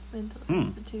 Mental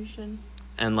institution.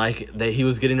 And like he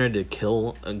was getting ready to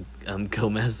kill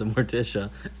Gomez and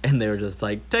Morticia, and they were just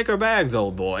like, "Take our bags,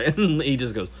 old boy," and he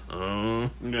just goes,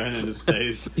 and then just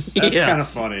stays. That's kind of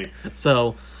funny.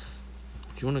 So,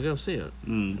 if you want to go see it,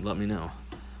 let me know.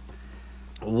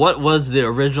 What was the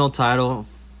original title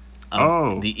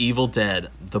of The Evil Dead?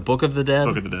 The Book of the Dead?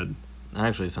 Book of the Dead. That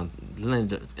actually sounds... Didn't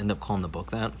they end up calling the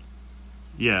book that?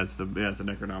 Yeah, it's the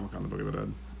Necronomicon, the Book of the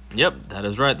Dead. Yep, that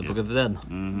is right. The Book of the Dead.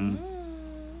 Mm-hmm.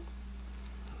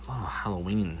 A lot of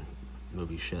Halloween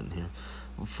movie shit in here.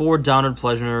 Before Donald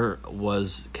Pleasure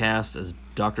was cast as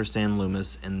Dr. Sam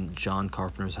Loomis in John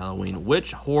Carpenter's Halloween,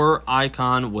 which horror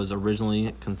icon was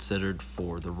originally considered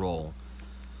for the role?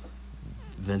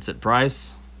 Vincent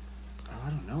Price? Oh, I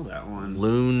don't know that one.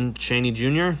 Lon Chaney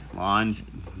Jr.? Lon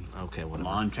Okay,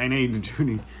 whatever. Chaney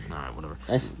Jr. Alright, whatever.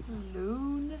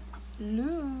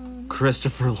 Loon.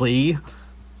 Christopher Lee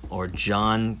or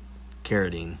John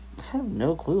Carradine? I have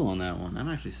no clue on that one. I'm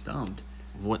actually stumped.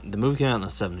 The movie came out in the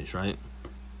 70s, right?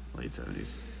 Late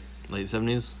 70s. Late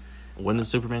 70s? When did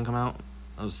Superman come out?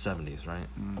 That was 70s, right?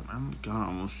 I'm gonna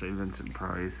almost say Vincent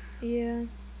Price. Yeah,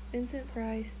 Vincent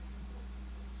Price.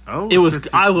 Oh, It was.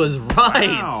 I was right.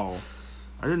 Wow.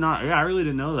 I did not. Yeah, I really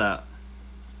didn't know that.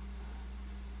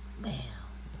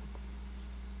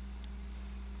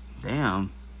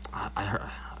 Damn. I heard.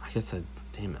 I guess I.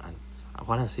 Damn it.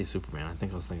 Why did I say Superman? I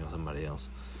think I was thinking of somebody else.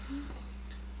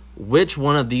 Which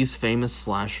one of these famous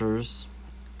slashers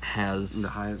has The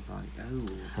highest body.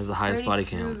 Oh. the highest body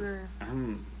Freddy count? Krueger.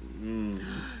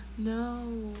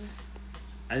 No.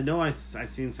 I know I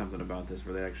seen something about this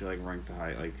where they actually like rank the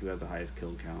high, like who has the highest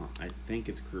kill count. I think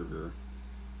it's Krueger.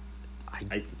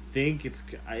 I think it's.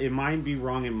 It might be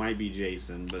wrong. It might be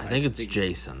Jason, but I think it's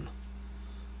Jason.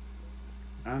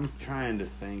 I'm trying to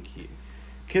think.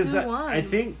 Because Who won? I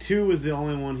think 2 was the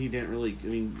only one he didn't really. I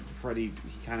mean, Freddy,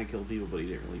 he kind of killed people, but he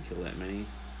didn't really kill that many.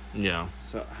 Yeah.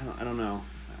 So I don't know.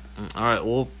 All right.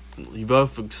 Well, you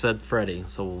both said Freddy,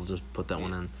 so we'll just put that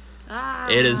one in. Ah.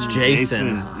 It is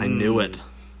Jason. Jason. I knew it.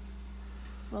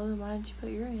 Well, then why didn't you put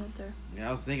your answer? Yeah,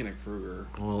 I was thinking of Krueger.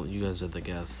 Well, you guys did the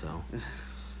guess, so.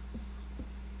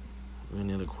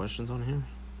 Any other questions on here?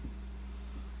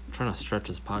 I'm trying to stretch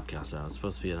this podcast out. It's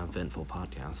supposed to be an eventful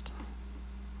podcast.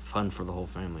 Fun for the whole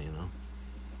family, you know.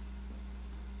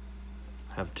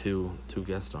 Have two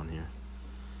guests on here.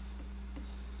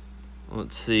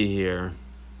 Let's see here.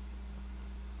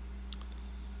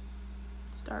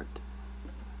 Start.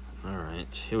 All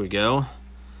right, here we go.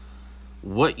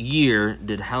 What year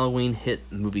did Halloween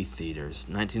hit movie theaters?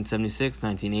 1976,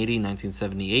 1980,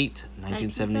 1978,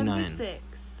 1979.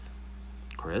 1976.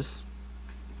 Chris?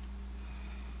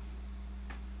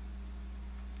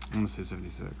 I'm gonna say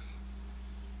 76.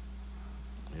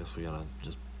 I guess we gotta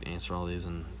just answer all these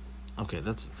and... Okay,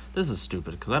 this is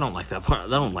stupid, because I don't like that part. I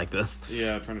don't like this.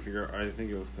 Yeah, I'm trying to figure out. I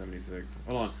think it was 76.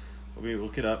 Hold on. Let me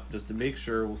look it up just to make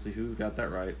sure. We'll see who got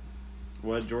that right.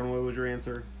 What, Jordan, what was your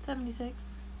answer? 76.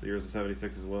 So yours is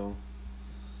 76 as well?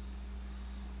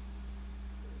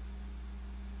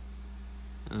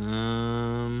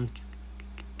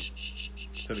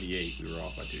 78. We were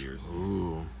off by 2 years.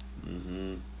 Ooh.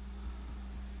 Mm-hmm.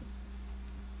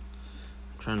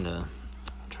 I'm trying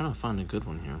to find a good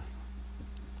one here.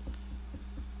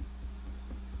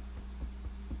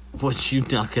 Would you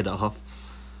knock it off?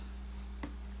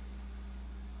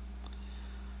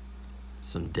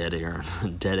 Some dead air in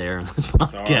this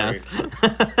podcast.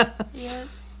 Yeah,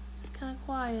 it's kind of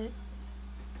quiet.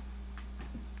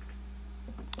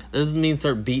 That doesn't mean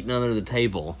start beating under the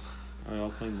table. I'll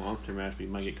play Monster Mash, but you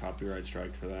might get copyright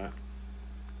striked for that.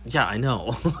 Yeah, I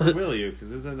know. Or will you? Because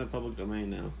this is in the public domain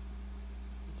now.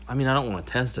 I mean, I don't want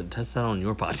to test it. Test that on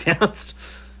your podcast.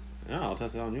 No, I'll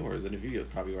test it on yours, and if you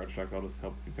get copyright strike, I'll just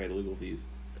help you pay the legal fees.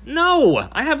 No!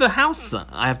 I have a house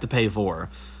I have to pay for.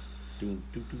 Do.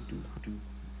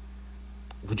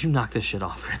 Would you knock this shit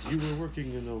off, Chris? You were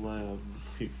working in the lab.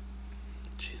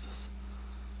 Jesus.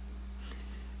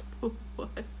 What?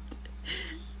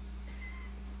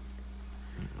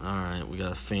 Alright, we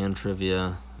got a fan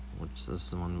trivia, which this is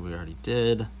the one we already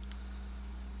did.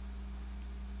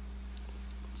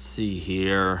 Let's see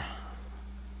here.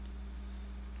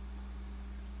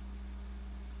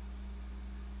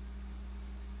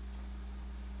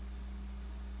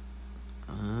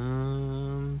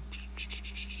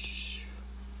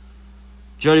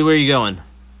 Jody, where are you going?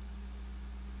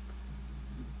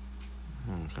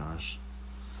 Oh, gosh.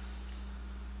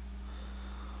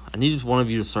 I need one of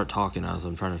you to start talking as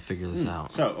I'm trying to figure this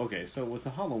out. So with the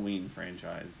Halloween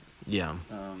franchise, Yeah.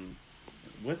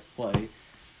 let's play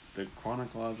the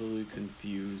chronologically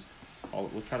confused.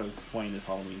 We'll try to explain this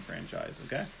Halloween franchise,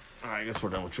 okay? Alright, I guess we're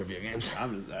done with trivia games. I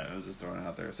was just throwing it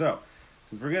out there. So,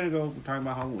 since we're talking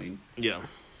about Halloween, Yeah.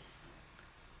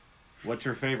 what's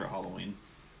your favorite Halloween?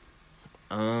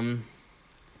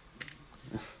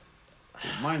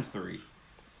 Mine's 3.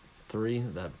 3?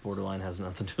 That borderline has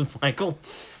nothing to do with Michael.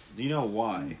 Do you know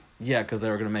why? Yeah, because they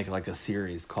were going to make like a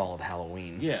series called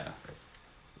Halloween. Yeah.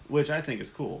 Which I think is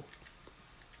cool.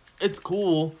 It's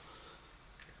cool,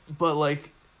 but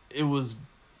like, it was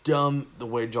dumb the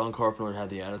way John Carpenter had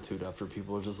the attitude after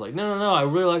people were just like, no, I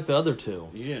really like the other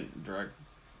 2. You didn't direct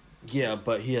Yeah,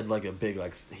 but he had like a big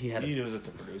he was just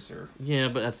a producer. Yeah,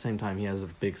 but at the same time he has a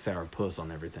big sour puss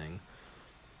on everything.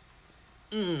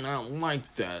 I don't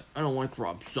like that. I don't like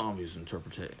Rob Zombie's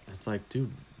interpretation. It's like,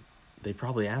 dude, they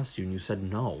probably asked you and you said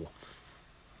no.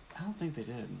 I don't think they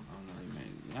did on the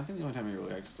remake. I think the only time he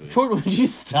really actually... Jordan, would you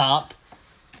stop?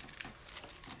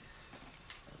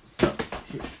 So,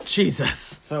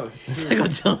 Jesus. So it's like I'm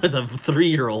dealing with a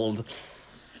 3-year-old.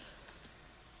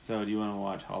 So, do you want to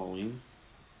watch Halloween?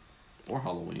 Or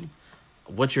Halloween?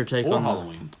 What's your take on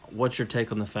Halloween? What's your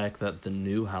take on the fact that the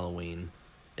new Halloween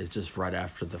is just right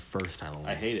after the first Halloween?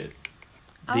 I hate it.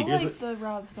 I like the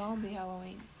Rob Zombie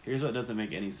Halloween. Here's what doesn't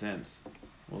make any sense.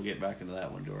 We'll get back into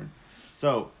that one, Jordan.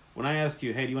 So, when I ask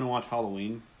you, hey, do you want to watch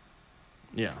Halloween?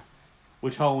 Yeah.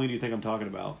 Which Halloween do you think I'm talking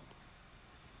about?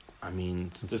 I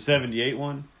mean... The 78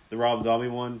 one? The Rob Zombie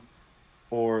one?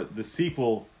 Or the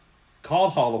sequel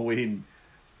called Halloween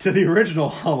to the original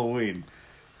Halloween?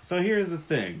 So here's the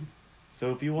thing.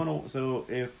 So if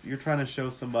you're trying to show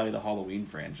somebody the Halloween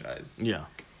franchise... Yeah.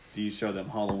 Do you show them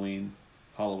Halloween,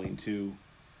 Halloween 2,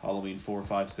 Halloween 4,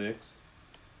 5, 6?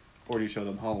 Or do you show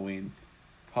them Halloween,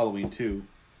 Halloween 2,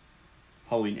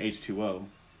 Halloween H2O,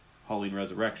 Halloween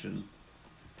Resurrection?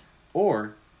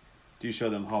 Or do you show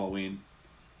them Halloween,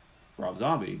 Rob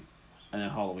Zombie, and then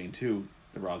Halloween 2,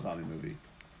 the Rob Zombie movie?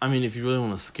 I mean, if you really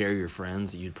want to scare your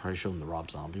friends, you'd probably show them the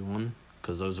Rob Zombie one,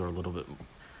 because those are a little bit...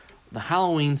 The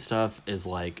Halloween stuff is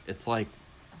like... It's like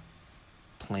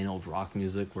plain old rock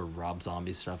music, where Rob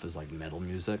Zombie stuff is like metal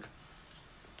music.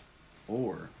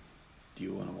 Or do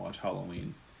you want to watch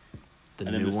Halloween? The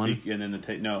new one? And then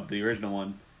the original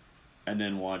one. And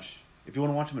then watch... If you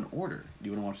want to watch them in order, do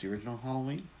you want to watch the original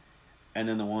Halloween? And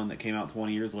then the one that came out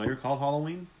 20 years later called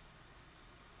Halloween?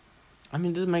 I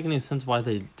mean, it doesn't make any sense why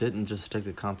they didn't just stick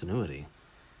to continuity.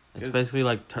 It's basically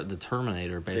like the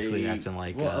Terminator acting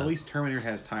like... Well, at least Terminator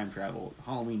has time travel.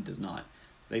 Halloween does not.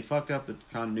 They fucked up the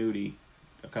continuity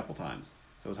a couple times.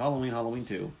 So it's Halloween, Halloween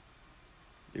 2,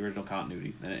 the original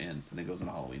continuity, then it ends, and then it goes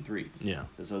into Halloween 3. Yeah.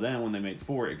 So then when they made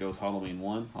 4, it goes Halloween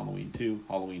 1, Halloween 2,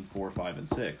 Halloween 4, 5, and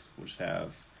 6, which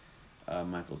have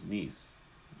Michael's niece.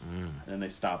 Mm. And then they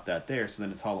stopped that there, so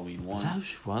then it's Halloween 1. Is that who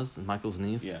she was? Michael's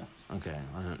niece? Yeah. Okay.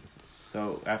 I don't...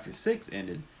 So after 6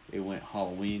 ended, it went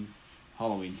Halloween,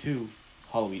 Halloween 2,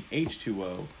 Halloween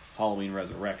H2O, Halloween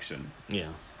Resurrection. Yeah.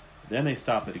 Then they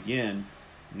stopped it again.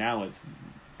 Now it's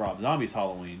Rob Zombie's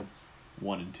Halloween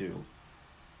 1 and 2.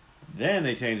 Then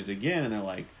they changed it again, and they're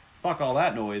like, fuck all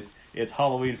that noise. It's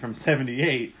Halloween from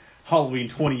 78, Halloween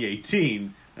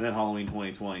 2018, and then Halloween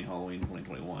 2020, Halloween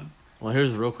 2021. Well,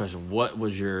 here's the real question. What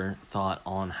was your thought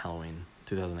on Halloween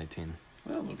 2018?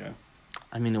 Well, that was okay.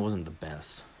 I mean, it wasn't the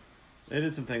best. They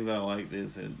did some things I liked.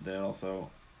 That also,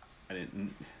 I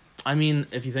didn't... I mean,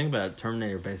 if you think about it,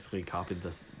 Terminator basically copied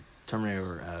this.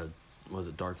 Terminator, was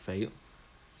it Dark Fate?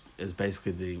 Is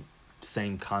basically the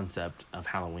same concept of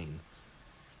Halloween.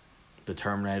 The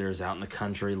Terminator's out in the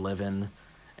country living,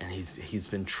 and he's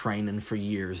been training for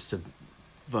years to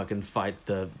fucking fight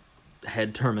the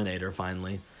head Terminator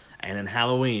finally. And in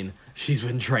Halloween, she's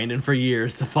been training for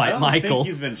years to fight Michaels. I don't think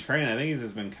he's been training. I think he's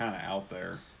just been kind of out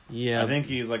there. Yeah. I think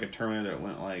he's like a Terminator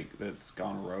that's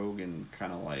gone rogue and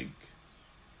kind of like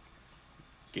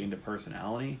gained a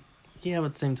personality. Yeah, but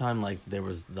at the same time, like, there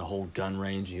was the whole gun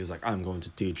range, and he was like, I'm going to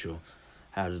teach you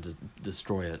how to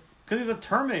destroy it. Because he's a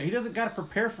Terminator. He doesn't got to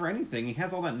prepare for anything. He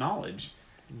has all that knowledge.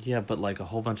 Yeah, but, like, a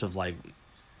whole bunch of, like,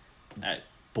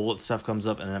 bullet stuff comes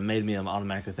up, and it made me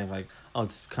automatically think, like, oh,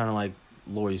 it's kind of like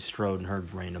Laurie Strode and her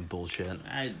random bullshit.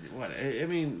 I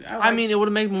mean, it would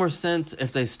have made more sense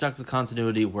if they stuck to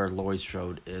continuity where Laurie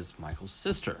Strode is Michael's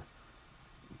sister.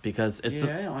 Because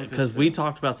we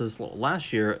talked about this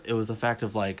last year. It was the fact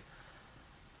of, like,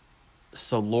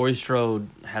 so Laurie Strode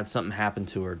had something happen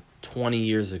to her 20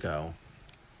 years ago,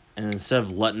 and instead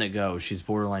of letting it go, she's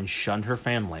borderline shunned her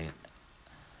family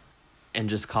and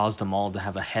just caused them all to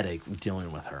have a headache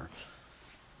dealing with her.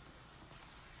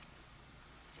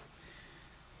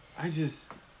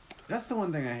 That's the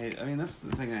one thing I hate. I mean, that's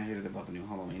the thing I hated about the new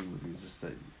Halloween movies, just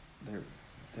that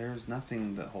there's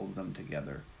nothing that holds them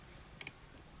together.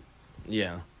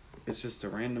 Yeah. It's just a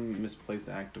random misplaced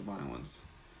act of violence.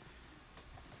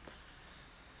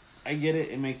 I get it.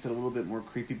 It makes it a little bit more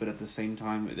creepy, but at the same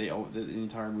time, the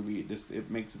entire movie it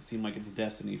makes it seem like it's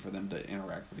destiny for them to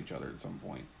interact with each other at some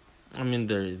point. I mean,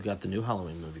 they've got the new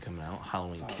Halloween movie coming out,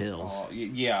 Halloween Kills.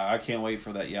 Yeah, I can't wait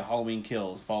for that. Yeah, Halloween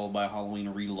Kills, followed by Halloween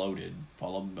Reloaded,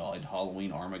 followed by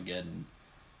Halloween Armageddon.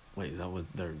 Wait, is that what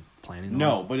they're planning on?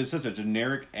 No, but it's such a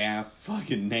generic ass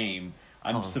fucking name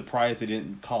I'm surprised they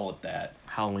didn't call it that.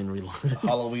 Halloween Reloaded.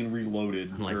 Halloween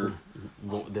Reloaded. Like,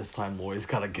 this time Lori's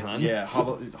got a gun. Yeah,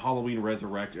 Halloween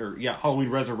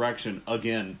Resurrection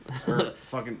again. Or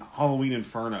fucking Halloween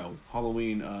Inferno.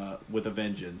 Halloween with a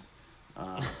Vengeance.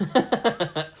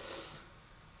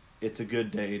 It's a good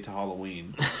day to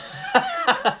Halloween.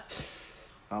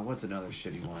 What's another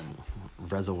shitty one?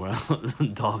 Reservoir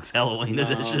Dogs Halloween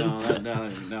Edition. No,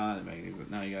 now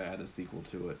you gotta add a sequel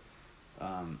to it.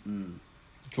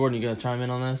 Jordan, you gotta chime in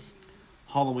on this?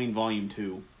 Halloween Volume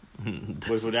 2.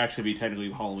 Which would actually be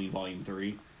technically Halloween Volume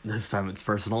 3. This time it's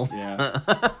personal. Yeah.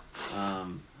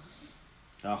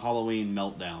 Halloween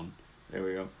Meltdown. There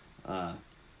we go.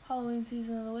 Halloween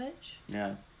Season of the Witch.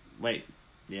 Yeah. Wait.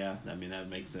 Yeah, I mean, that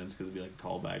makes sense because it'd be like a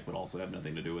callback, but also have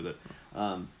nothing to do with it.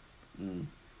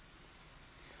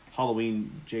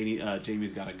 Halloween,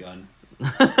 Jamie's got a gun.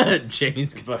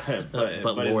 Jamie's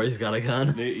but Lori's got a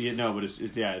gun. But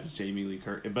it's Jamie Lee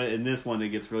Curtis. But in this one, it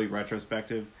gets really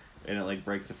retrospective, and it like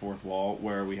breaks the fourth wall.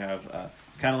 Where we have,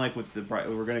 it's kind of like with the bride.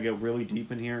 We're gonna get really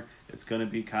deep in here. It's gonna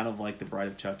be kind of like the Bride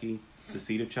of Chucky, the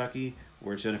Seed of Chucky,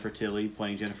 where it's Jennifer Tilly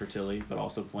playing Jennifer Tilly, but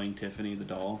also playing Tiffany the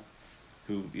doll,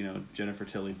 who Jennifer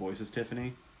Tilly voices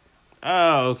Tiffany.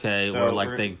 Oh, okay. So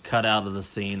where they cut out of the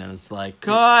scene and it's like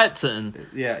cut and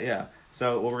yeah.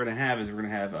 So what we're gonna have is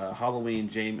Halloween.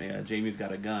 Jamie's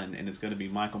got a gun, and it's gonna be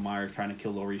Michael Myers trying to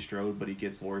kill Laurie Strode, but he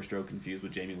gets Laurie Strode confused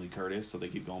with Jamie Lee Curtis, so they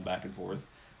keep going back and forth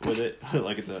with it,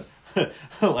 like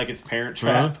it's Parent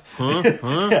Trap.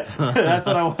 That's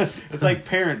what I want. It's like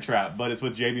Parent Trap, but it's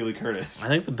with Jamie Lee Curtis. I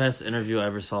think the best interview I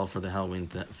ever saw for the Halloween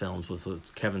films was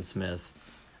with Kevin Smith,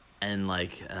 and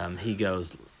he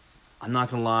goes, "I'm not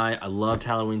gonna lie, I loved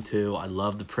Halloween 2. I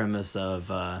love the premise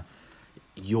of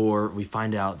we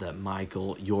find out that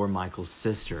you're Michael's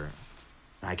sister.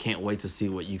 And I can't wait to see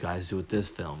what you guys do with this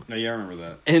film." Yeah, I remember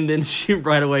that. And then she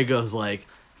right away goes like,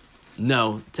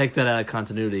 "No, take that out of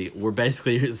continuity. We're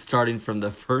basically starting from the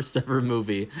first ever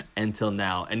movie until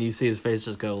now." And you see his face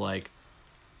just go like,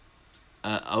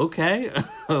 okay,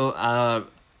 all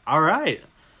right.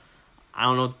 I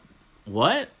don't know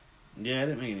what. Yeah, it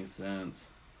didn't make any sense.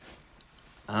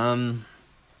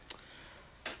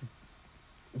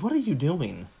 What are you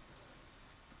doing?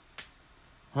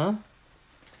 Huh?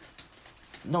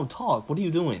 No, talk. What are you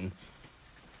doing?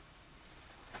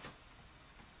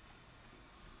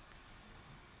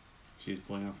 She's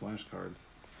pulling out flashcards.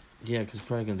 Yeah, because we're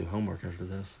probably going to do homework after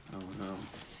this. Oh,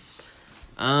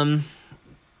 no.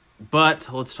 But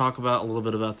let's talk a little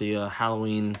bit about the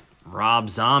Halloween Rob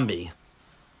Zombie.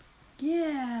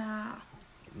 Yeah.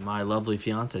 My lovely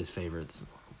fiance's favorites,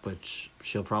 which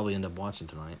she'll probably end up watching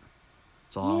tonight.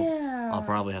 So I'll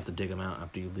probably have to dig them out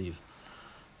after you leave.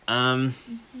 I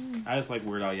just like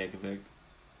Weird Al Yankovic.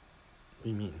 What do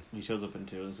you mean? He shows up in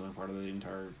 2. It's the only part of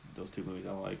those 2 movies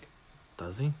I like.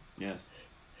 Does he? Yes.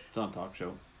 It's on a talk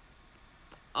show.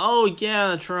 Oh, yeah,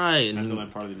 that's right. And that's the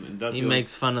only part of the... He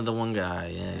makes fun of the one guy.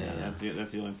 Yeah. That's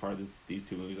the only part of these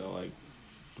 2 movies I like.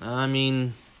 I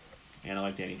mean... And I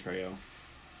like Danny Trejo.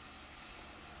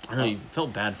 I know, you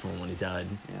felt bad for him when he died.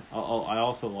 Yeah. I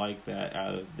also like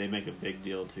that they make a big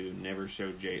deal to never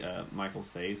show Michael's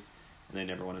face, and they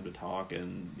never want him to talk,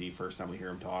 and the first time we hear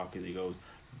him talk is he goes,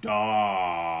 "Die!"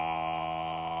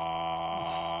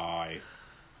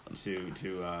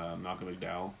 to Malcolm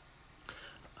McDowell.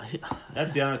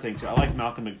 That's the other thing, too. I like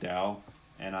Malcolm McDowell,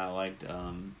 and I liked...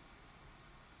 the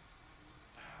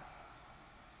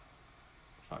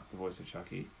voice of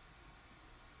Chucky.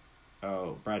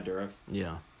 Oh, Brad Dourif.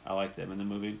 Yeah. I like them in the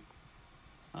movie.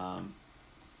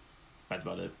 That's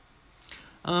about it.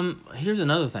 Here's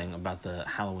another thing about the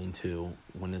Halloween 2,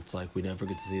 when it's like we never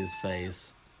get to see his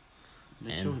face.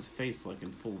 They show his face like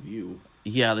in full view.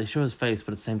 Yeah, they show his face,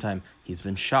 but at the same time, he's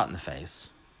been shot in the face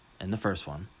in the first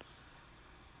one.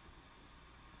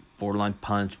 Borderline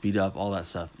punch, beat up, all that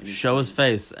stuff. Show his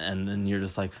face, and then you're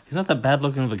just like, he's not that bad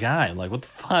looking of a guy. I'm like, what the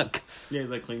fuck? Yeah, he's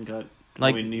like clean cut.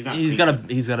 Like, I mean, he's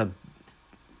got a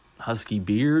husky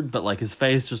beard, but like his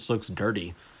face just looks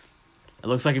dirty. It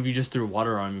looks like if you just threw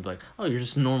water on him, you'd be like, oh, you're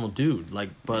just a normal dude. Like,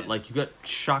 but like you got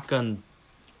shotgun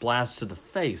blast to the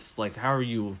face. Like, how are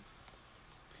you?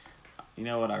 You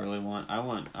know what I really want? I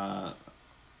want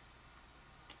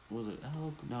was it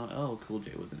LL Cool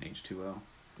J was an H2O.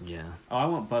 Yeah. Oh, I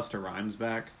want Busta Rhymes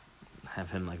back.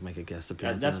 Have him like make a guest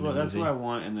appearance. That's what I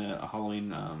want in the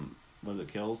Halloween. Was it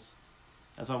Kills?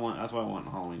 That's what I want. That's what I want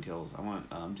in Halloween Kills. I want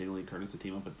Jamie Lee Curtis to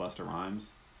team up with Busta Rhymes.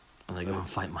 And they go and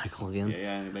fight Michael again.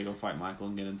 Yeah, and they go fight Michael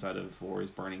and get inside of Laurie's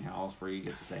burning house where he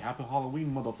gets to say "Happy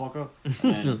Halloween, motherfucker,"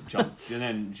 and then jump, and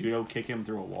then judo kick him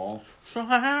through a wall.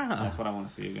 That's what I want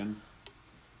to see again.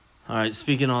 All right,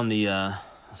 speaking on the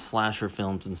slasher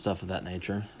films and stuff of that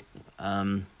nature.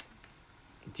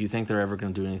 Do you think they're ever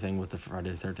going to do anything with the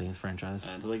Friday the 13th franchise?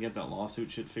 Until they get that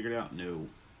lawsuit shit figured out, no.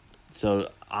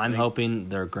 So I'm hoping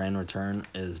their grand return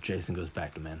is Jason goes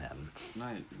back to Manhattan.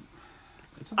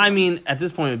 I mean, at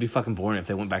this point, it would be fucking boring if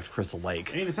they went back to Crystal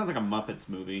Lake. I mean, it sounds like a Muppets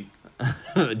movie.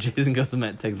 Jason goes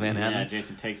to takes Manhattan. Yeah,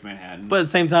 Jason takes Manhattan. But at the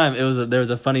same time, there was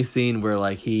a funny scene where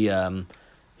like he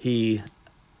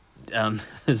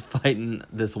is fighting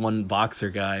this one boxer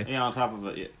guy. Yeah, on top of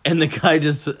it. Yeah. And the guy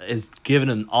just is giving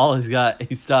him all he's got.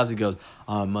 He stops and goes,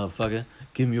 "Oh, motherfucker,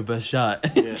 give me your best shot."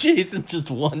 Yeah. Jason just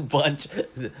one punch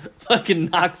fucking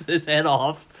knocks his head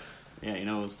off. Yeah, you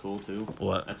know what was cool too?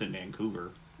 What? That's in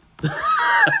Vancouver.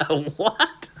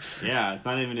 What? Yeah, it's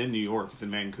not even in New York. It's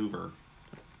in Vancouver.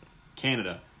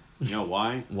 Canada. You know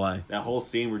why? Why? That whole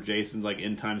scene where Jason's like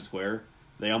in Times Square,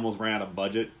 they almost ran out of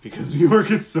budget because New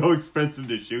York is so expensive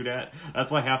to shoot at.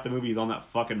 That's why half the movie is on that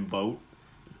fucking boat.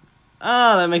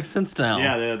 Oh, that makes sense now.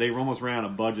 Yeah, they almost ran out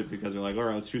of budget because they're like, all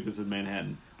right, let's shoot this in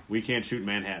Manhattan. We can't shoot in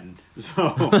Manhattan. So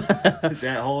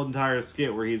that whole entire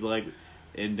skit where he's like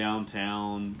in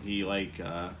downtown, he like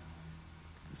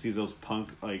sees those punk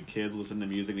like kids listening to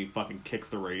music and he fucking kicks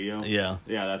the radio. Yeah.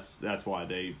 Yeah, that's why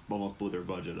they almost blew their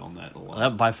budget on that a lot. Well,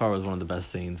 that by far was one of the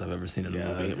best scenes I've ever seen in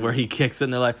a movie. Where he kicks it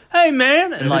and they're like, "Hey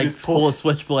man," and like pull a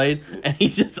switchblade and he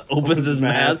just opens his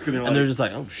mask and they're just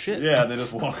like, "Oh shit." Yeah, and they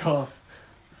just walk off.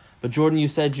 But Jordan, you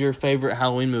said your favorite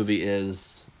Halloween movie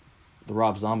is the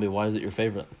Rob Zombie. Why is it your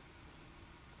favorite?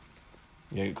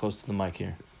 You gotta get close to the mic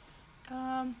here.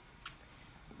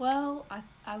 Well,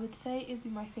 I would say it'd be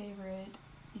my favorite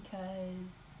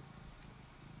because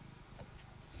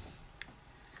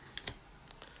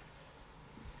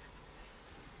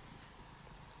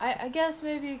I guess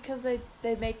maybe because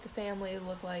they make the family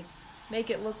make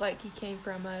it look like he came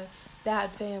from a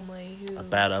bad family a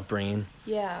bad upbringing.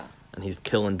 Yeah. And he's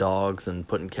killing dogs and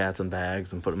putting cats in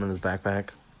bags and putting them in his backpack.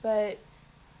 But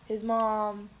his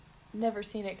mom never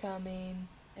seen it coming,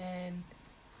 and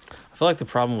I feel like the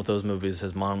problem with those movies,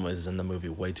 his mom was in the movie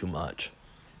way too much,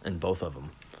 in both of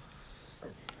them.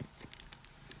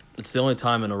 It's the only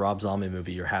time in a Rob Zombie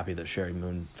movie you're happy that Sherry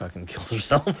Moon fucking kills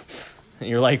herself. And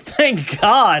you're like, thank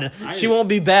God she won't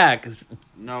be back.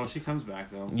 No, she comes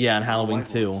back though. Yeah, in Halloween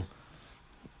 2.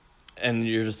 And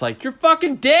you're just like, you're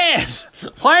fucking dead.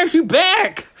 Why are you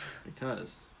back?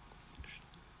 Because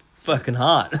fucking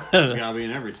hot. She's gotta be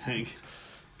in everything.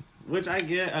 Which I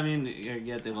get. I mean, I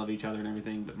get they love each other and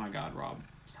everything, but my God, Rob,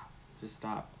 stop. Just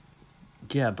stop.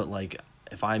 Yeah, but like,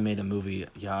 if I made a movie,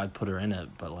 yeah, I'd put her in it.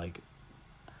 But like,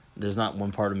 there's not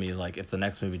one part of me like, if the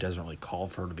next movie doesn't really call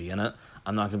for her to be in it,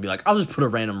 I'm not gonna be like, I'll just put a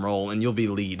random role and you'll be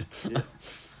lead. Yeah.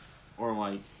 Or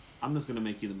like, I'm just gonna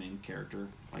make you the main character,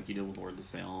 like you did with Lord of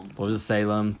Salem. Lord of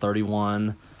Salem,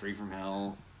 31. 3 from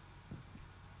Hell.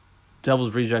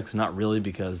 Devil's Rejects, not really,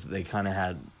 because they kind of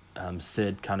had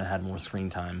Sid kind of had more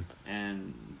screen time.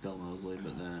 And Bill Moseley,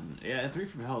 but then yeah, 3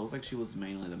 from Hell. It was like she was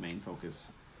mainly the main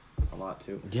focus, a lot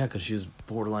too. Yeah, because she was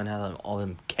borderline, had all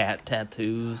them cat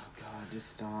tattoos. Oh, God,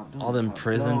 just stop! All them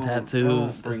prison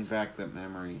tattoos. Don't bring back that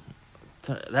memory.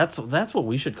 That's what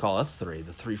we should call us three.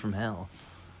 The 3 from Hell.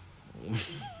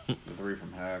 The 3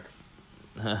 from Heck.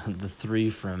 The 3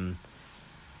 from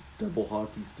Double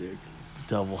hockey stick.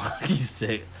 Double hockey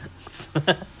stick.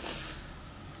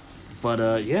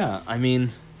 But yeah, I mean,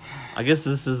 I guess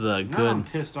this is a good. Now I'm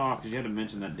pissed off because you had to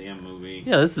mention that damn movie.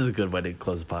 Yeah, this is a good way to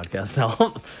close the podcast now.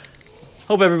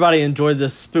 Hope everybody enjoyed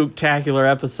this spooktacular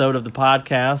episode of the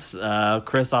podcast.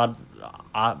 Chris,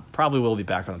 I probably will be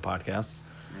back on the podcast.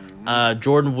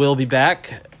 Jordan will be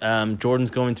back.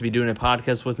 Jordan's going to be doing a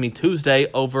podcast with me Tuesday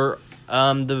over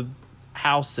the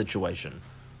house situation.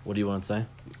 What do you want to say?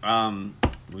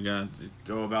 We gotta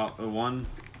go about the one.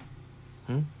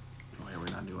 Oh yeah,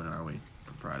 we're not doing it, are we?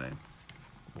 For Friday.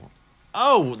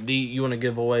 Oh, you want to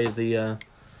give away the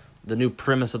new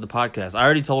premise of the podcast? I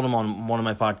already told him on one of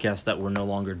my podcasts that we're no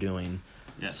longer doing.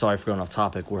 Yes. Sorry for going off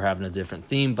topic. We're having a different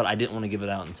theme, but I didn't want to give it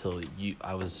out until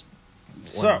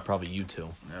probably you two.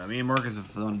 Yeah, me and Marcus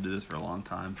have wanted to do this for a long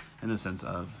time in the sense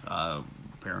of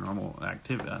paranormal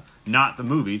activity, not the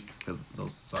movies because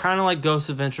those suck. Kind of like Ghost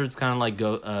Adventure. It's kind of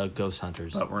like Ghost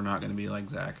Hunters. But we're not going to be like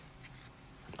Zach.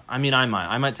 I mean, I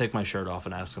might take my shirt off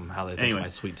and ask them how they think of my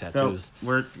sweet tattoos. So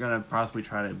we're gonna possibly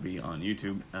try to be on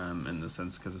YouTube, in the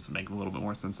sense because this would make a little bit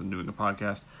more sense than doing a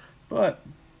podcast. But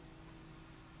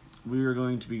we are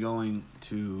going to be going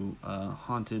to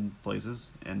haunted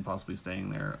places and possibly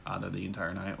staying there either the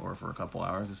entire night or for a couple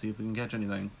hours to see if we can catch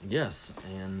anything. Yes,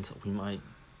 and we might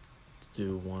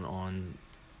do one on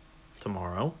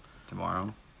tomorrow.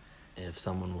 if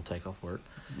someone will take off work.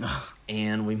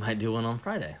 And we might do one on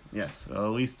Friday. Yes, at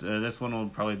least this one will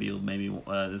probably be maybe,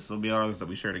 this will be ours that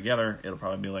we share together. It'll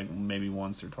probably be like maybe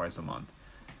once or twice a month.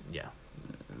 Yeah.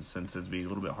 Since it'd be a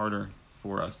little bit harder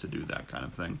for us to do that kind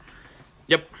of thing.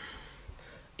 Yep.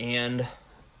 And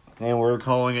we're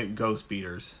calling it Ghost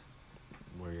Beaters.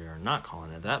 we are not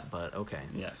calling it that, but okay.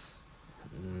 Yes.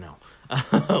 No.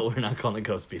 We're not calling it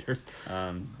Ghost Beaters.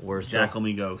 We're still... Jackal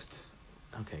Me Ghost.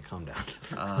 Okay, calm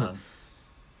down.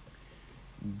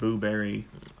 Booberry.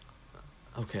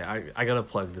 Okay, I gotta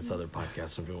plug this other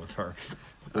podcast I'm doing with her.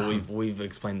 We've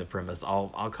explained the premise.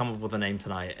 I'll come up with a name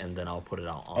tonight and then I'll put it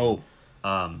out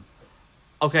on.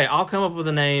 Okay, I'll come up with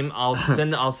a name. I'll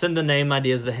send the name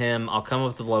ideas to him. I'll come up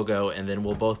with the logo and then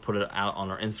we'll both put it out on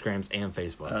our Instagrams and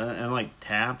Facebooks. And like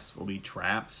taps will be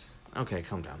traps. Okay,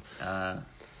 calm down.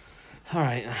 All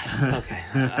right. Okay.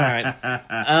 All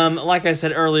right. Like I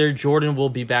said earlier, Jordan will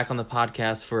be back on the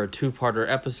podcast for a 2-parter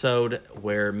episode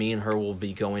where me and her will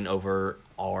be going over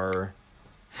our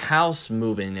house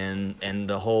moving in and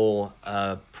the whole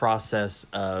process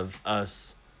of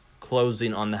us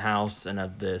closing on the house and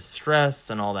of the stress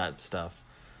and all that stuff.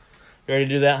 You ready to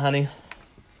do that, honey?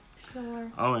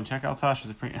 Sure. Oh, and check out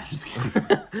Tasha's I'm just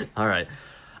kidding. All right.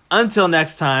 Until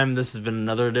next time, this has been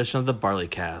another edition of the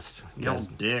BaurleCast. Y'all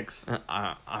dicks.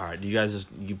 All right, you guys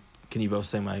can you both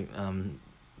say my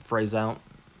phrase out?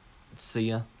 See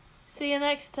ya. See you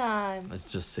next time.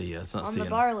 It's just see ya. It's not on see the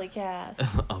ya.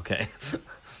 BaurleCast. Okay.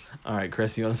 All right,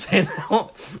 Chris, you want to say it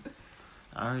now?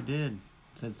 I already did.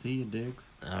 Said see you, dicks.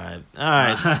 All right.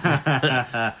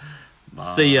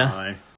 See ya. Bye.